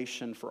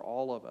revelation for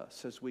all of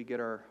us as we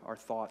get our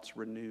thoughts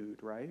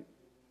renewed, right?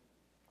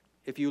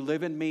 If you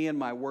live in me and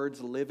my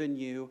words live in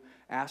you,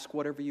 ask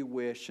whatever you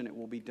wish and it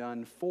will be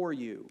done for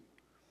you.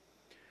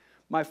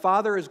 My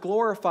Father is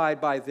glorified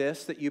by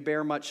this, that you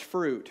bear much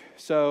fruit.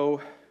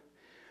 So,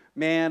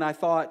 man, I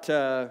thought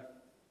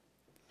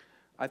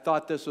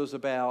this was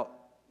about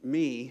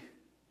me.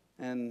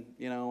 And,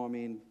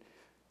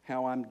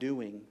 how I'm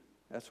doing.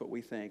 That's what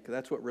we think.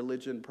 That's what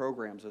religion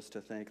programs us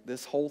to think.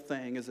 This whole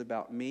thing is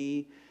about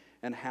me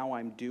and how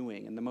I'm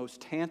doing. And the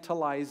most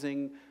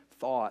tantalizing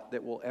thought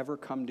that will ever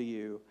come to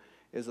you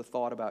is a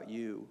thought about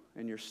you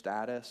and your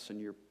status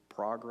and your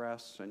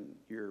progress and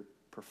your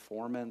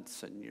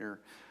performance and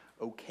your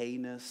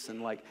okayness.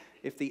 And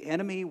if the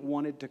enemy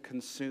wanted to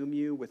consume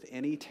you with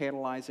any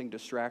tantalizing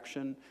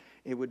distraction,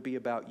 it would be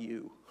about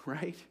you,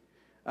 right?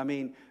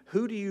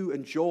 Who do you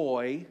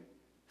enjoy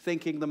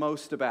thinking the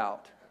most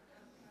about?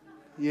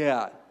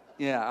 Yeah.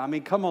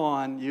 Come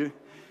on,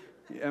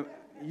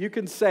 you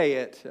can say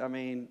it.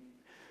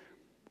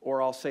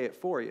 Or I'll say it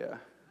for you.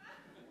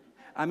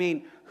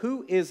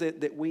 Who is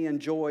it that we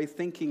enjoy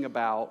thinking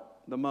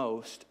about the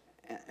most?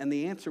 And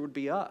the answer would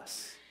be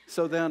us.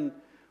 So then,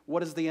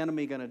 what is the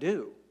enemy going to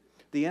do?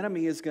 The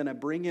enemy is going to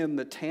bring in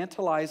the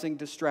tantalizing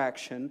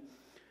distraction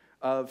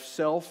of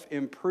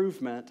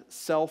self-improvement,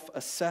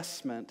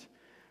 self-assessment,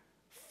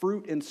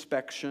 fruit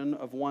inspection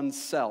of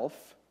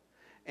oneself,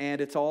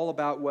 and it's all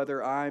about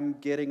whether I'm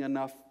getting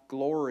enough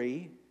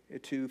glory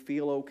to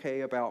feel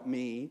okay about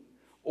me,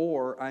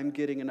 or I'm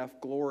getting enough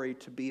glory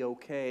to be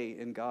okay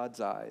in God's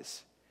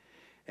eyes.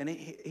 And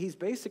he's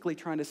basically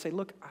trying to say,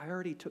 look, I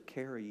already took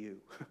care of you.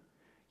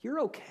 You're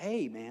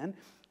okay, man.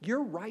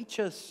 You're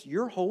righteous.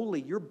 You're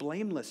holy. You're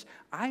blameless.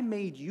 I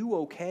made you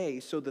okay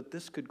so that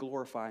this could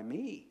glorify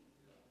me.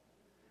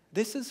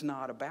 This is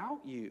not about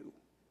you.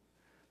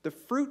 The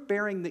fruit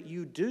bearing that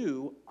you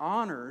do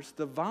honors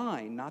the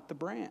vine, not the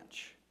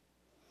branch.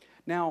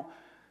 Now,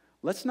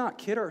 let's not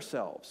kid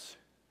ourselves.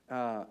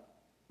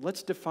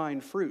 Let's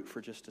define fruit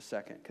for just a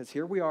second, because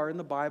here we are in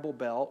the Bible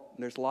Belt,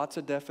 and there's lots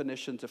of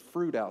definitions of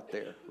fruit out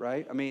there,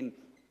 right?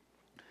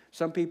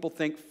 Some people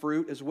think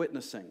fruit is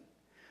witnessing.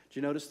 Did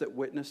you notice that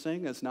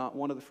witnessing is not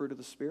one of the fruit of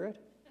the Spirit?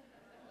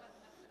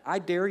 I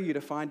dare you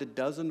to find a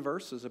dozen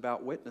verses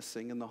about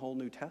witnessing in the whole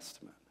New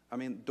Testament.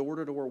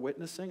 Door-to-door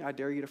witnessing, I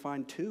dare you to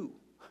find 2.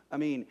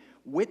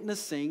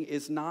 Witnessing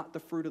is not the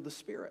fruit of the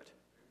Spirit.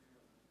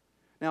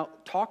 Now,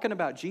 talking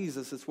about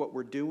Jesus is what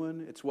we're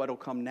doing. It's what will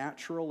come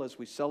natural as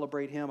we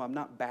celebrate Him. I'm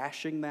not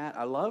bashing that.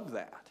 I love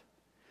that.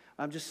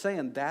 I'm just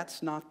saying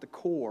that's not the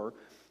core.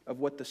 of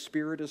what the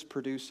Spirit is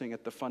producing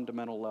at the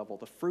fundamental level.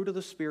 The fruit of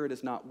the Spirit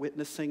is not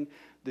witnessing.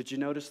 Did you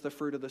notice the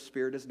fruit of the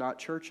Spirit is not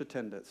church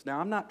attendance? Now,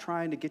 I'm not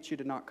trying to get you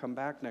to not come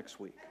back next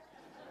week.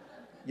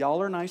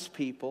 Y'all are nice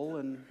people,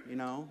 and,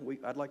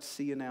 I'd like to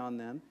see you now and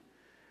then.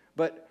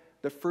 But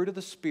the fruit of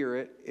the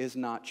Spirit is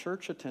not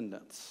church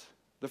attendance.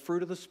 The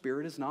fruit of the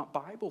Spirit is not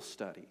Bible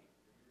study.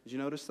 Did you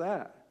notice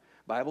that?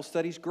 Bible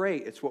study's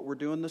great. It's what we're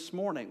doing this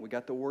morning. We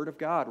got the Word of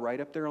God right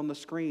up there on the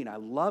screen. I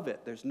love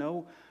it. There's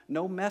no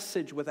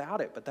message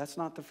without it, but that's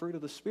not the fruit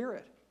of the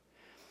Spirit.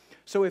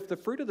 So if the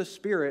fruit of the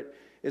Spirit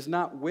is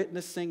not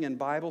witnessing and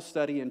Bible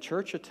study and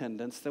church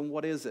attendance, then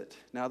what is it?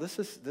 Now this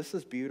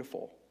is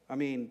beautiful. I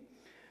mean,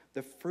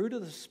 the fruit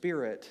of the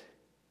Spirit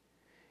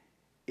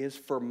is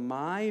for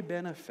my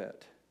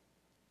benefit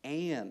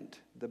and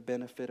the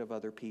benefit of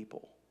other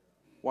people.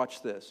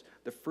 Watch this.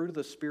 The fruit of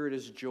the Spirit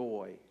is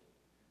joy.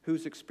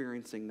 Who's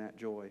experiencing that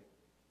joy?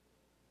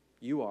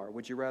 You are.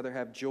 Would you rather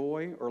have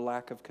joy or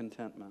lack of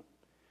contentment?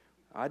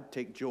 I'd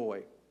take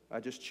joy. I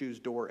just choose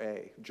door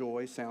A.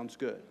 Joy sounds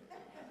good.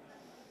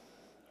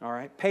 All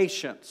right.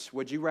 Patience.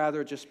 Would you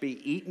rather just be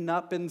eaten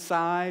up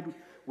inside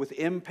with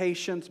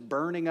impatience,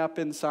 burning up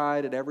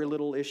inside at every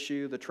little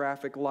issue, the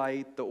traffic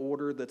light, the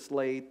order that's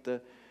late,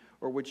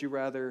 or would you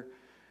rather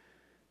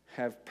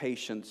have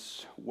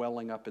patience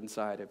welling up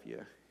inside of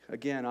you?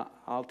 Again,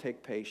 I'll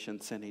take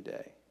patience any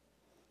day.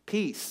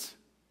 Peace.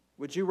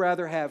 Would you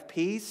rather have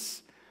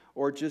peace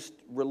or just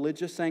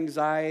religious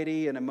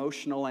anxiety and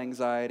emotional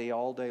anxiety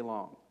all day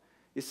long?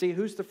 You see,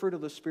 who's the fruit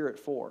of the Spirit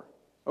for?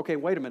 Okay,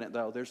 wait a minute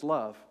though, there's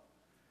love.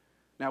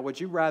 Now, would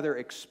you rather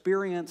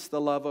experience the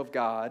love of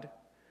God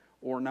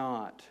or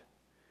not?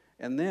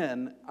 And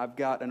then I've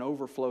got an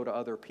overflow to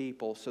other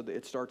people so that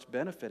it starts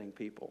benefiting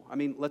people. I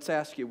mean, let's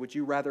ask you, would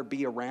you rather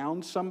be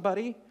around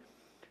somebody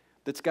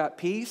that's got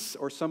peace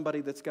or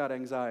somebody that's got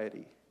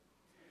anxiety?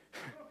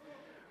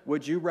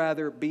 Would you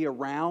rather be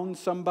around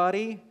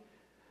somebody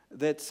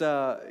that's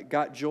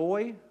got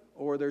joy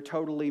or they're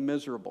totally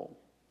miserable?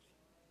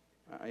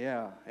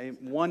 Yeah,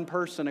 one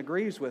person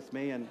agrees with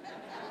me, and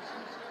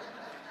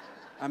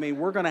I mean,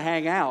 we're going to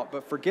hang out,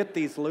 but forget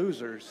these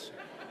losers.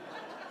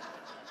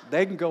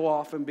 They can go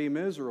off and be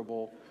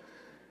miserable.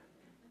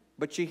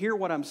 But you hear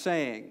what I'm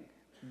saying.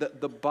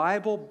 The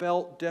Bible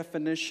Belt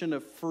definition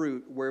of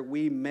fruit, where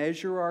we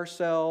measure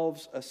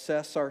ourselves,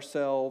 assess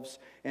ourselves,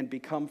 and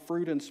become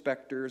fruit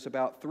inspectors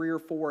about 3 or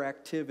 4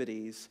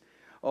 activities.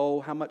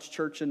 Oh, how much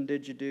churching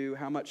did you do?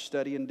 How much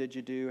studying did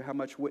you do? How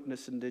much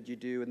witnessing did you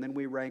do? And then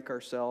we rank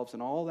ourselves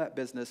and all that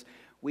business.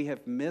 We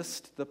have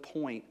missed the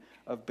point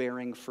of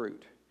bearing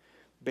fruit.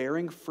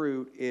 Bearing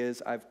fruit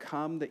is, I've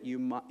come that you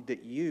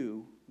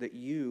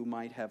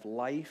might have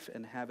life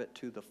and have it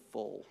to the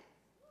full.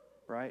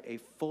 Right? A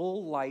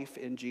full life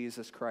in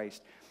Jesus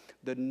Christ.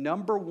 The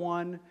number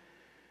one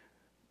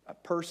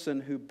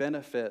person who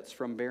benefits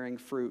from bearing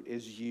fruit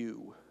is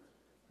you.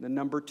 The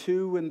number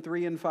 2 and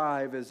 3 and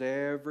 5 is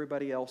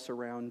everybody else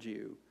around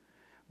you.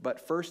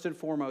 But first and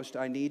foremost,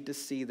 I need to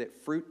see that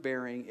fruit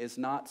bearing is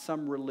not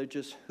some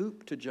religious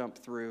hoop to jump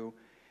through.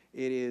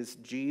 It is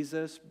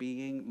Jesus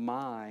being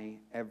my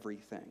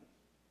everything.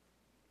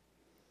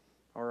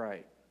 All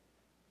right.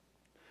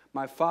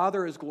 My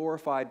Father is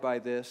glorified by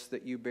this,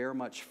 that you bear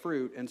much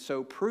fruit, and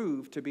so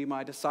prove to be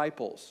my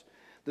disciples.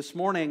 This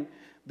morning,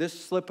 this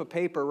slip of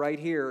paper right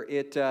here,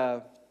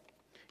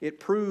 it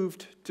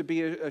proved to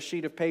be a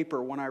sheet of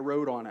paper when I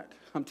wrote on it.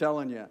 I'm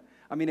telling you.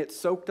 I mean, it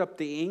soaked up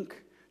the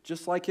ink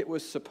just like it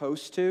was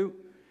supposed to.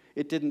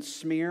 It didn't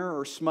smear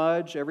or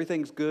smudge.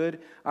 Everything's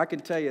good. I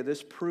can tell you,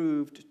 this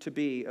proved to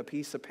be a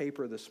piece of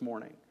paper this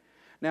morning.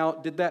 Now,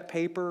 did that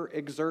paper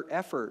exert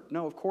effort?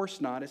 No, of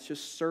course not. It's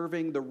just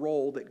serving the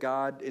role that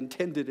God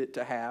intended it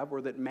to have,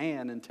 or that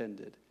man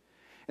intended.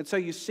 And so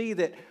you see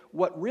that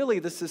what really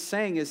this is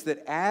saying is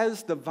that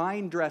as the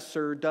vine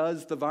dresser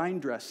does the vine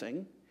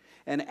dressing,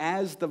 and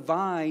as the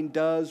vine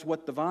does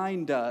what the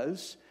vine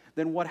does,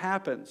 then what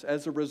happens?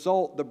 As a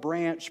result, the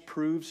branch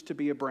proves to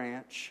be a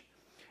branch,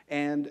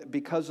 and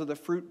because of the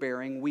fruit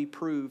bearing, we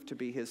prove to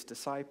be his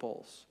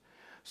disciples.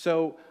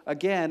 So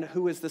again,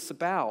 who is this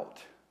about?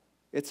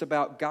 It's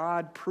about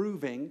God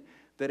proving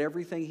that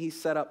everything he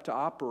set up to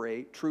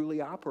operate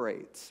truly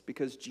operates,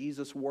 because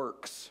Jesus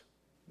works.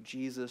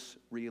 Jesus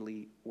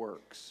really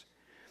works.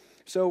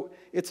 So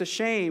it's a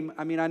shame.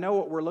 I mean, I know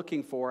what we're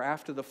looking for.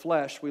 After the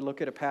flesh, we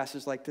look at a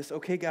passage like this.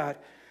 Okay, God,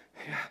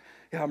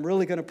 yeah, I'm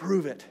really going to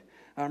prove it.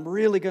 I'm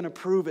really going to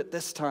prove it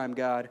this time,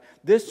 God.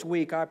 This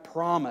week, I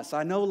promise.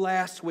 I know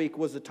last week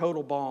was a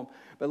total bomb,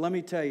 but let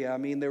me tell you, I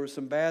mean, there was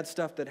some bad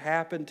stuff that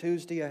happened.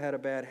 Tuesday, I had a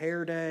bad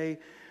hair day.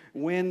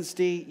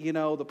 Wednesday,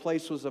 the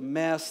place was a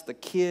mess. The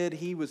kid,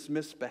 he was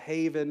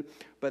misbehaving.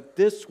 But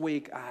this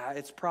week,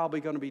 it's probably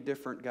going to be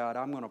different, God.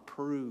 I'm going to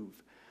prove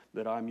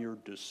that I'm your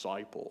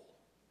disciple.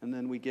 And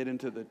then we get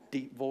into the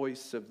deep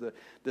voice of the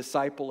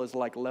disciple is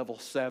like level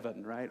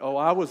 7, right? Oh,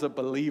 I was a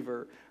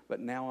believer,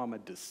 but now I'm a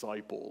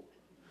disciple,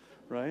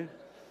 right?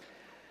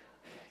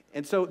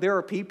 And so there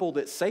are people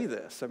that say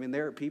this. I mean,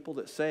 there are people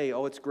that say,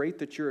 oh, it's great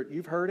that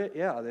you've heard it?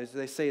 Yeah,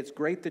 they say it's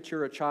great that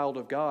you're a child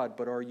of God,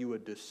 but are you a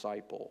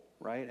disciple,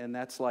 right? And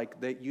that's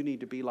like, that you need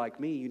to be like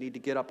me. You need to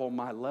get up on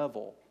my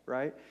level,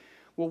 right?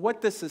 Well,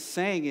 what this is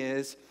saying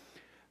is,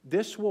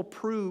 this will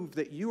prove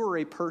that you are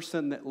a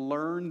person that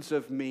learns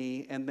of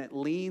me and that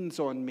leans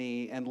on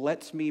me and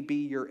lets me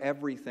be your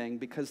everything,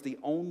 because the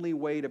only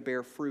way to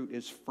bear fruit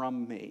is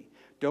from me.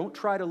 Don't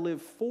try to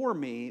live for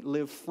me,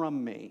 live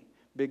from me.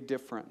 Big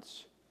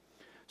difference.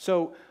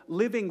 So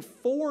living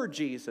for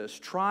Jesus,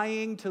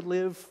 trying to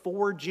live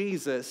for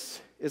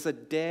Jesus, is a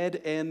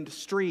dead-end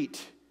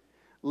street.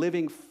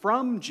 Living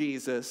from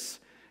Jesus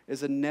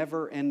is a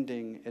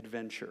never-ending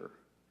adventure.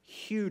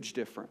 Huge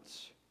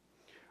difference.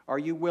 Are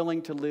you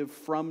willing to live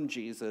from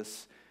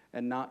Jesus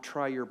and not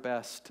try your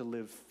best to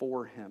live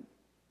for him?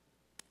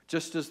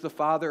 Just as the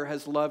Father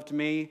has loved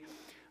me,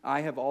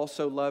 I have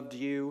also loved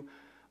you.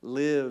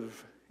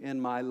 Live in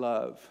my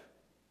love.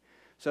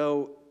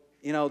 So,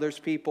 there's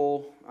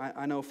people,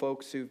 I know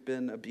folks who've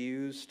been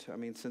abused,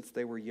 since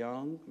they were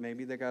young.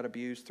 Maybe they got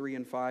abused 3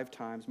 and 5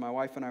 times. My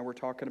wife and I were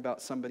talking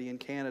about somebody in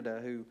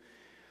Canada who,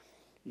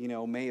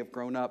 may have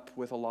grown up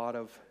with a lot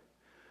of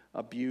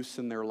abuse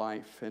in their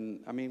life. And,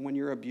 when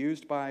you're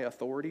abused by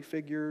authority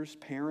figures,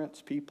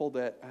 parents, people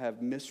that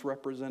have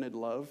misrepresented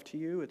love to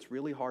you, it's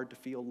really hard to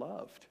feel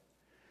loved.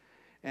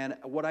 And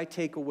what I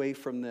take away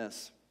from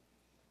this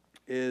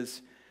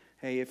is,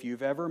 hey, if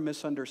you've ever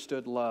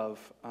misunderstood love,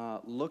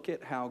 look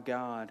at how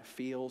God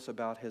feels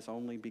about his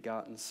only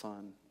begotten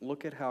Son.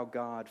 Look at how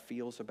God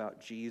feels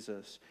about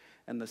Jesus,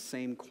 and the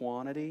same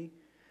quantity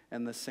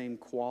and the same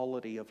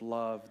quality of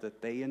love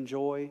that they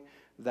enjoy,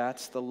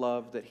 that's the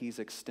love that he's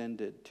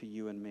extended to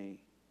you and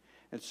me.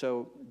 And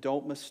so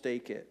don't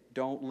mistake it.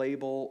 Don't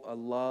label a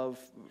love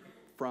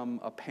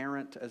from a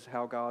parent as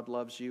how God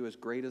loves you, as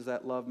great as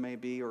that love may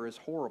be or as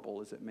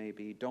horrible as it may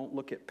be. Don't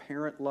look at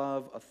parent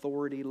love,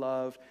 authority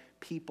love,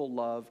 people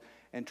love,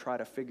 and try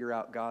to figure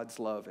out God's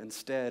love.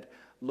 Instead,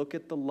 look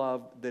at the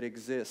love that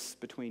exists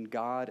between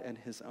God and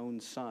his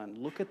own Son.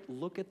 Look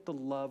at the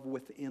love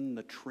within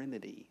the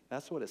Trinity.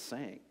 That's what it's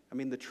saying.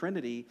 The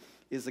Trinity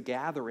is a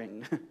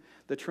gathering.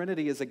 The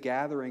Trinity is a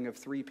gathering of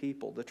 3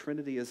 people. The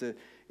Trinity is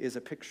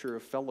a picture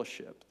of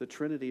fellowship. The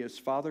Trinity is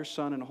Father,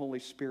 Son, and Holy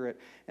Spirit,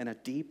 and a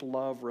deep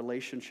love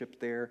relationship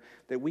there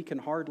that we can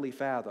hardly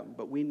fathom,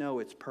 but we know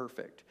it's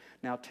perfect.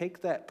 Now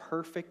take that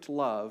perfect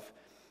love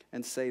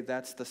and say,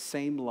 that's the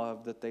same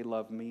love that they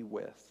love me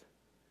with.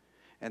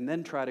 And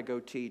then try to go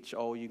teach,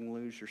 oh, you can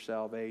lose your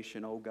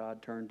salvation, oh,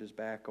 God turned his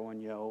back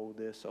on you, oh,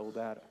 this, oh,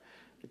 that.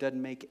 It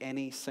doesn't make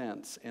any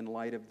sense in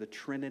light of the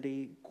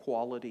Trinity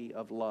quality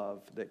of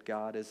love that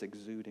God is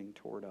exuding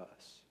toward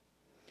us.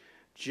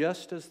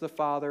 Just as the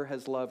Father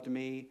has loved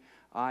me,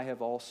 I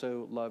have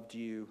also loved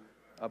you.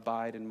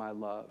 Abide in my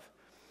love.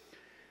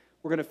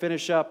 We're going to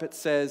finish up. It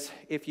says,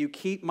 if you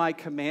keep my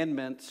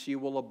commandments, you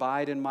will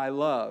abide in my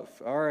love.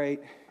 All right,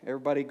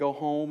 everybody go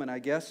home and I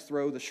guess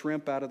throw the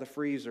shrimp out of the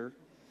freezer.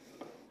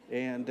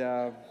 And,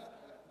 we're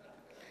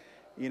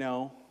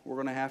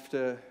going to have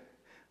to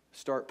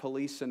start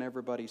policing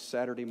everybody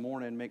Saturday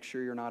morning, make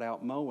sure you're not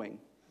out mowing.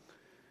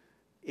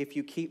 If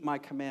you keep my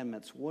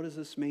commandments, what does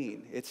this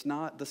mean? It's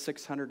not the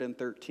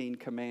 613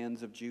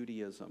 commands of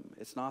Judaism.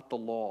 It's not the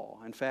law.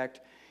 In fact,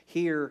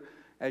 here,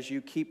 as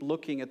you keep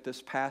looking at this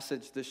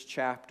passage, this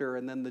chapter,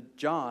 and then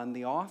John,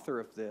 the author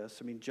of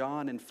this,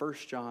 John in 1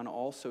 John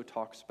also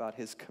talks about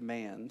his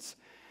commands.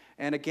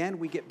 And again,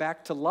 we get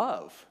back to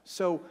love.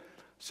 So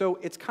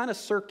it's kind of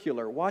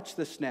circular. Watch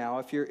this now.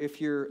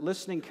 If you're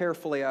listening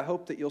carefully, I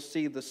hope that you'll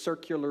see the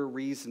circular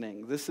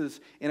reasoning. This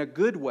is, in a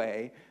good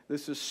way,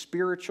 this is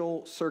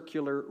spiritual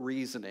circular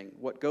reasoning.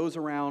 What goes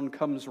around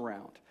comes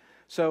around.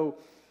 So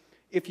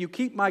if you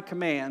keep my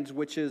commands,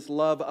 which is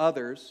love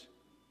others,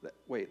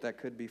 wait, that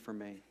could be for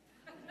me.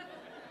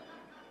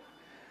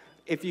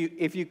 If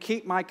you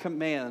keep my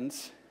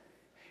commands,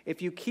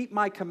 if you keep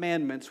my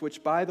commandments,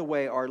 which by the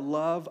way are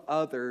love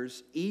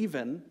others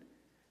even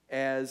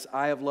as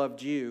I have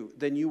loved you,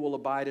 then you will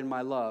abide in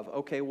my love.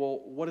 Okay, well,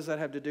 what does that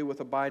have to do with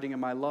abiding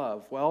in my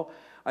love? Well,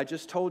 I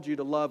just told you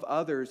to love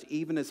others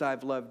even as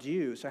I've loved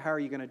you. So how are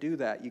you going to do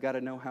that? You got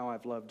to know how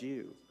I've loved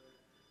you.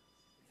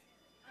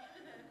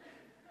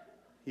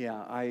 Yeah,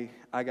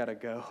 I got to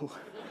go.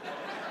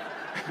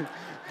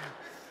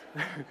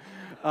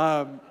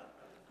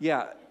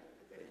 Yeah,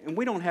 and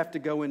we don't have to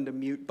go into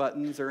mute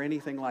buttons or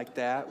anything like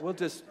that. We'll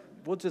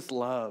just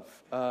love.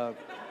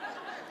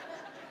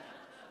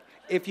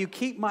 If you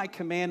keep my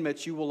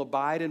commandments, you will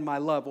abide in my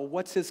love. Well,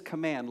 what's his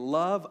command?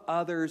 Love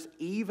others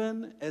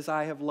even as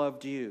I have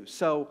loved you.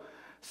 So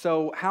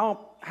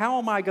how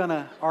am I going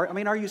to,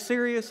 are you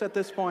serious at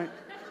this point?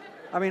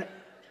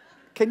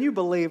 Can you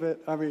believe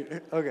it?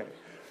 Okay.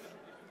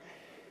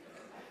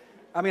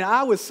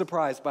 I was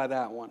surprised by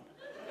that one,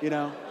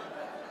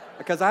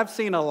 because I've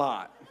seen a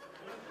lot.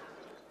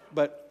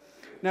 But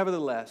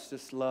nevertheless,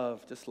 just love.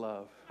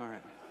 All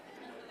right.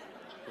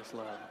 Just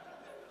love.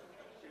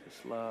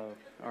 Just love.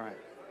 All right.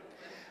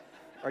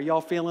 Are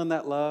y'all feeling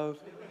that love?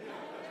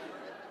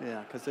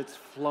 Yeah, because it's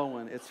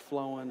flowing. It's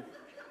flowing.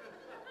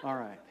 All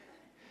right.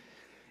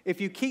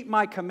 If you keep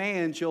my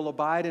commands, you'll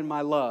abide in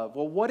my love.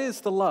 Well, what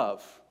is the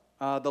love?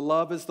 The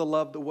love is the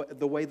love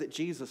the way that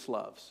Jesus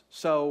loves.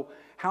 So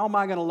how am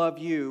I going to love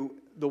you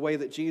the way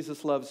that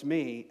Jesus loves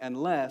me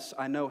unless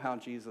I know how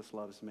Jesus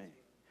loves me?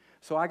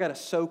 So I got to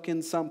soak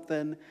in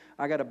something.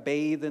 I got to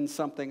bathe in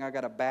something. I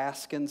got to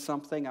bask in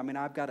something. I mean,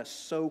 I've got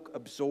to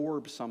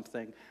absorb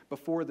something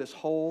before this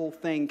whole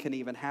thing can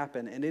even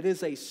happen. And it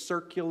is a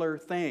circular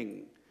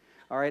thing.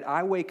 All right,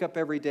 I wake up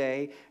every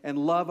day and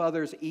love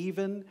others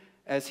even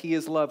as he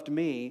has loved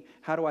me.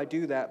 How do I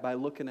do that? By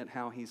looking at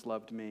how he's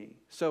loved me.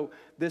 So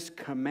this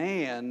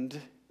command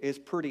is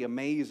pretty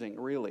amazing,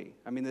 really.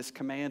 I mean, this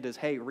command is,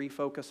 hey,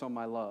 refocus on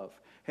my love.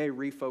 Hey,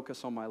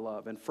 refocus on my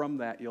love. And from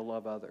that, you'll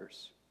love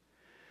others.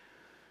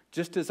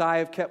 Just as I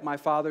have kept my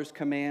Father's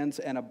commands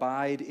and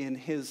abide in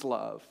his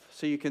love.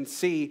 So you can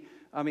see,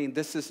 I mean,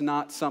 this is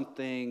not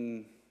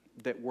something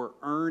that we're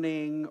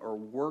earning or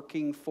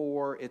working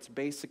for. It's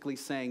basically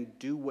saying,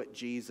 do what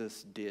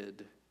Jesus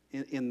did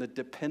in the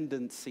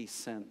dependency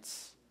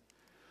sense.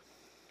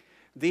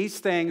 These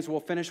things, we'll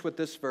finish with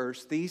this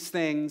verse, these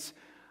things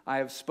I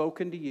have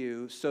spoken to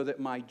you so that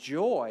my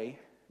joy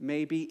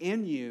may be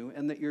in you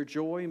and that your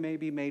joy may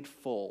be made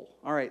full.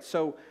 All right,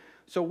 so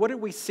what did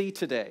we see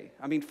today?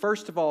 I mean,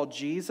 first of all,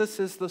 Jesus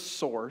is the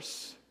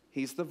source.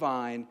 He's the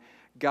vine.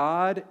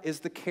 God is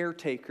the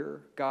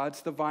caretaker.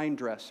 God's the vine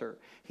dresser.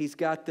 He's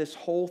got this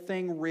whole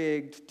thing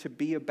rigged to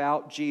be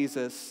about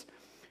Jesus.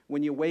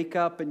 When you wake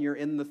up and you're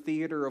in the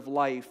theater of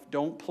life,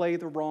 don't play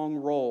the wrong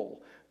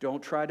role.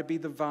 Don't try to be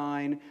the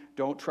vine.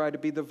 Don't try to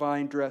be the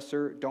vine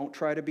dresser. Don't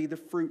try to be the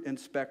fruit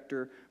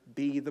inspector.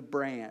 Be the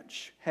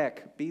branch.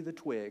 Heck, be the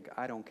twig.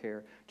 I don't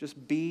care.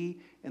 Just be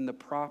in the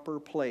proper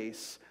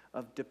place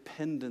of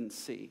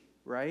dependency,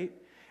 right?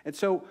 And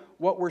so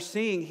what we're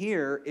seeing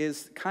here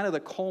is kind of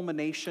the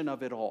culmination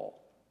of it all.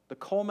 The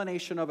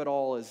culmination of it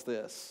all is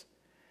this.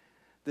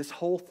 This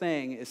whole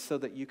thing is so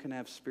that you can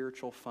have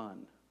spiritual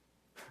fun.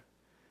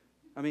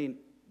 I mean,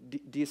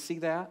 do you see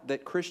that?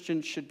 That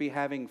Christians should be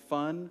having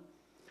fun?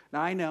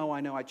 Now, I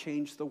know, I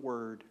changed the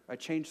word. I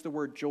changed the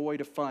word joy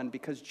to fun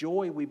because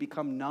joy we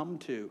become numb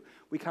to.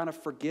 We kind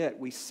of forget.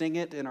 We sing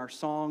it in our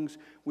songs.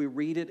 We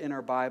read it in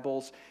our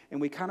Bibles.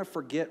 And we kind of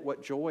forget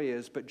what joy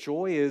is. But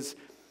joy is,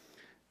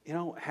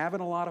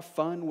 having a lot of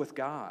fun with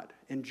God,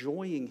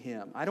 enjoying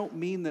him. I don't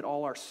mean that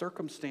all our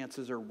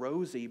circumstances are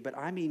rosy, but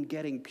I mean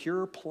getting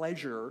pure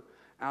pleasure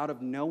out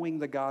of knowing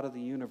the God of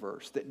the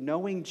universe. That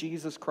knowing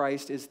Jesus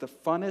Christ is the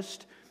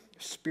funnest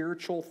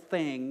spiritual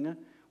thing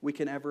we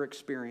can ever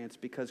experience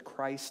because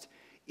Christ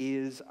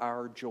is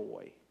our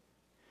joy.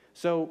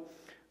 So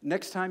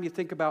next time you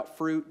think about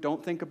fruit,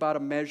 don't think about a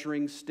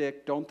measuring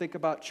stick. Don't think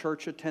about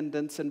church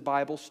attendance and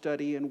Bible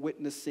study and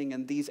witnessing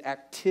and these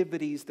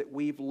activities that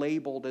we've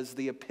labeled as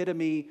the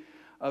epitome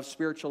of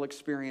spiritual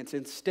experience.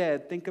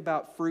 Instead, think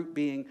about fruit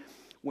being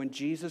when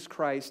Jesus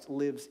Christ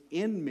lives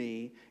in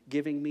me,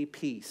 giving me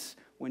peace.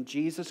 When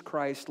Jesus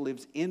Christ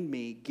lives in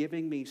me,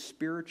 giving me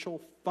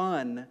spiritual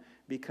fun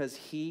because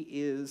he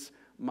is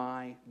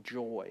my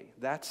joy.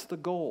 That's the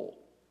goal.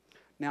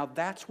 Now,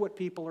 that's what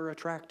people are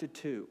attracted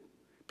to.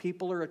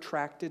 People are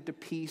attracted to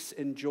peace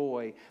and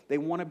joy. They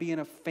want to be in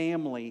a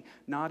family,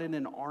 not in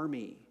an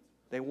army.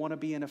 They want to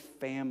be in a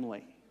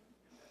family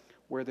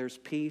where there's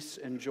peace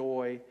and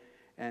joy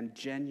and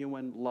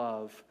genuine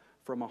love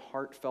from a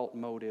heartfelt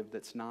motive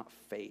that's not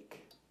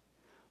fake.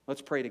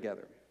 Let's pray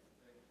together.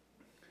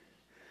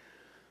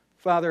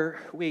 Father,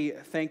 we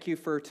thank you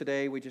for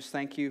today. We just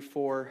thank you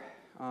for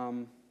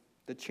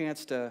the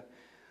chance to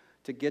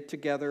get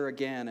together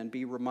again and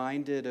be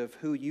reminded of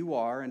who you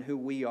are and who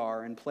we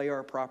are and play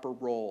our proper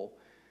role.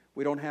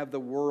 We don't have the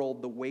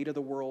weight of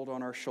the world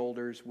on our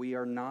shoulders. We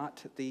are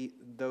not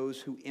those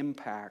who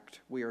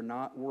impact. We are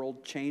not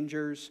world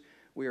changers.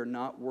 We are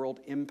not world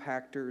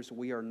impactors.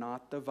 We are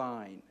not the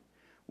vine.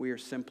 We are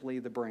simply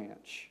the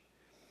branch.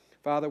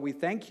 Father, we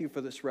thank you for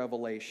this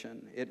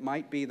revelation. It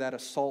might be that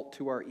assault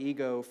to our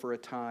ego for a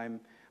time,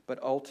 but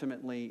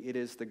ultimately it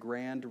is the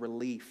grand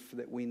relief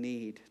that we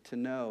need to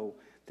know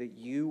that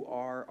you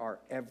are our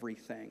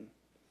everything.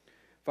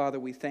 Father,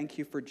 we thank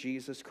you for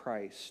Jesus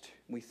Christ.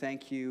 We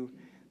thank you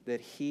that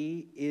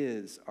he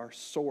is our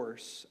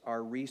source,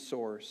 our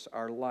resource,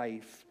 our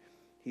life.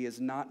 He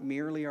is not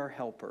merely our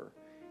helper.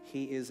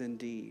 He is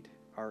indeed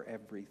our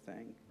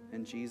everything.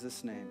 In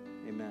Jesus' name,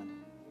 amen.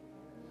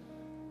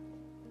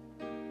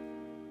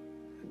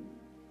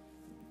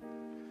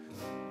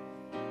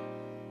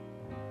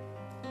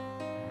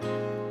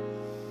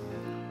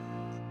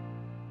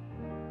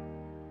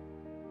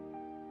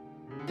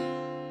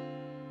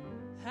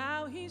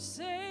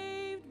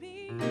 Saved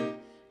me,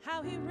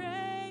 how he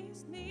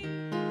raised me,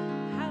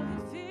 how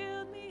he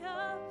filled me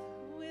up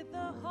with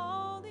the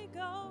Holy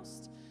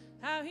Ghost,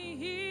 how he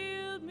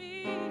healed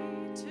me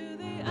to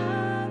the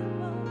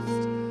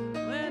uttermost.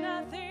 When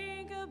I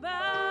think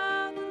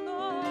about the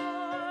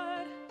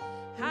Lord,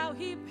 how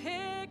he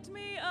picked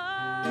me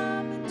up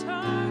and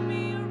turned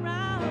me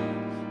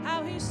around,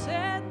 how he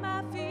set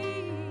my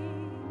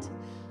feet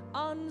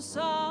on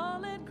solid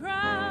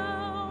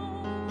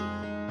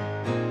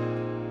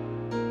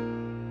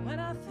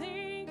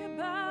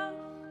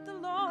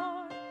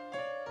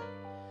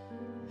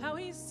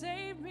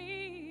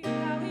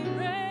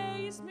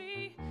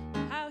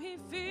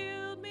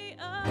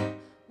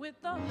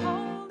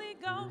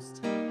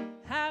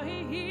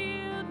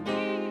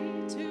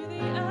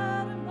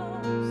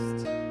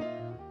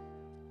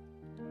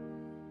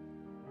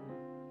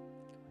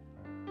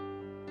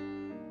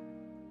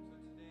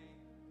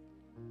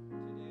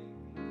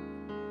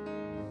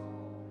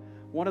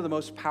one of the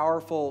most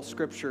powerful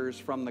scriptures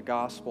from the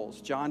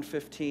Gospels, John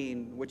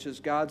 15, which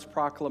is God's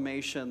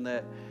proclamation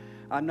that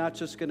I'm not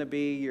just going to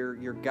be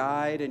your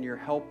guide and your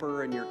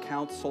helper and your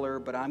counselor,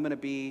 but I'm going to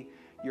be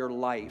your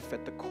life.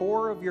 At the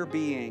core of your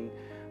being,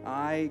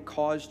 I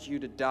caused you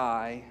to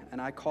die,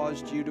 and I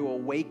caused you to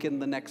awaken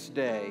the next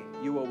day.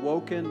 You've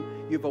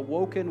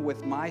awoken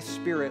with my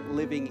Spirit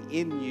living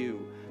in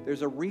you.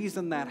 There's a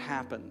reason that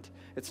happened.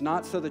 It's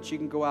not so that you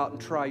can go out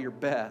and try your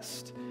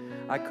best.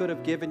 I could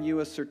have given you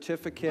a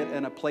certificate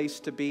and a place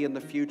to be in the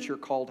future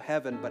called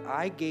heaven, but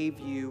I gave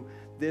you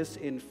this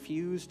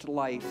infused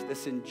life,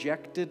 this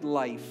injected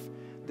life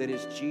that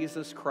is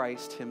Jesus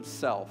Christ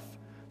himself,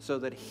 so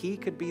that he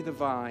could be the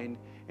vine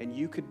and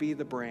you could be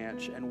the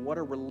branch. And what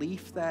a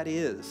relief that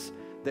is,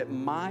 that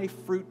my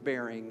fruit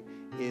bearing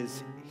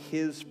is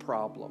his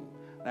problem.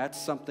 That's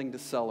something to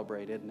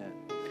celebrate, isn't it?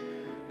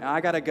 Now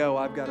I got to go.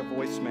 I've got a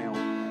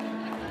voicemail.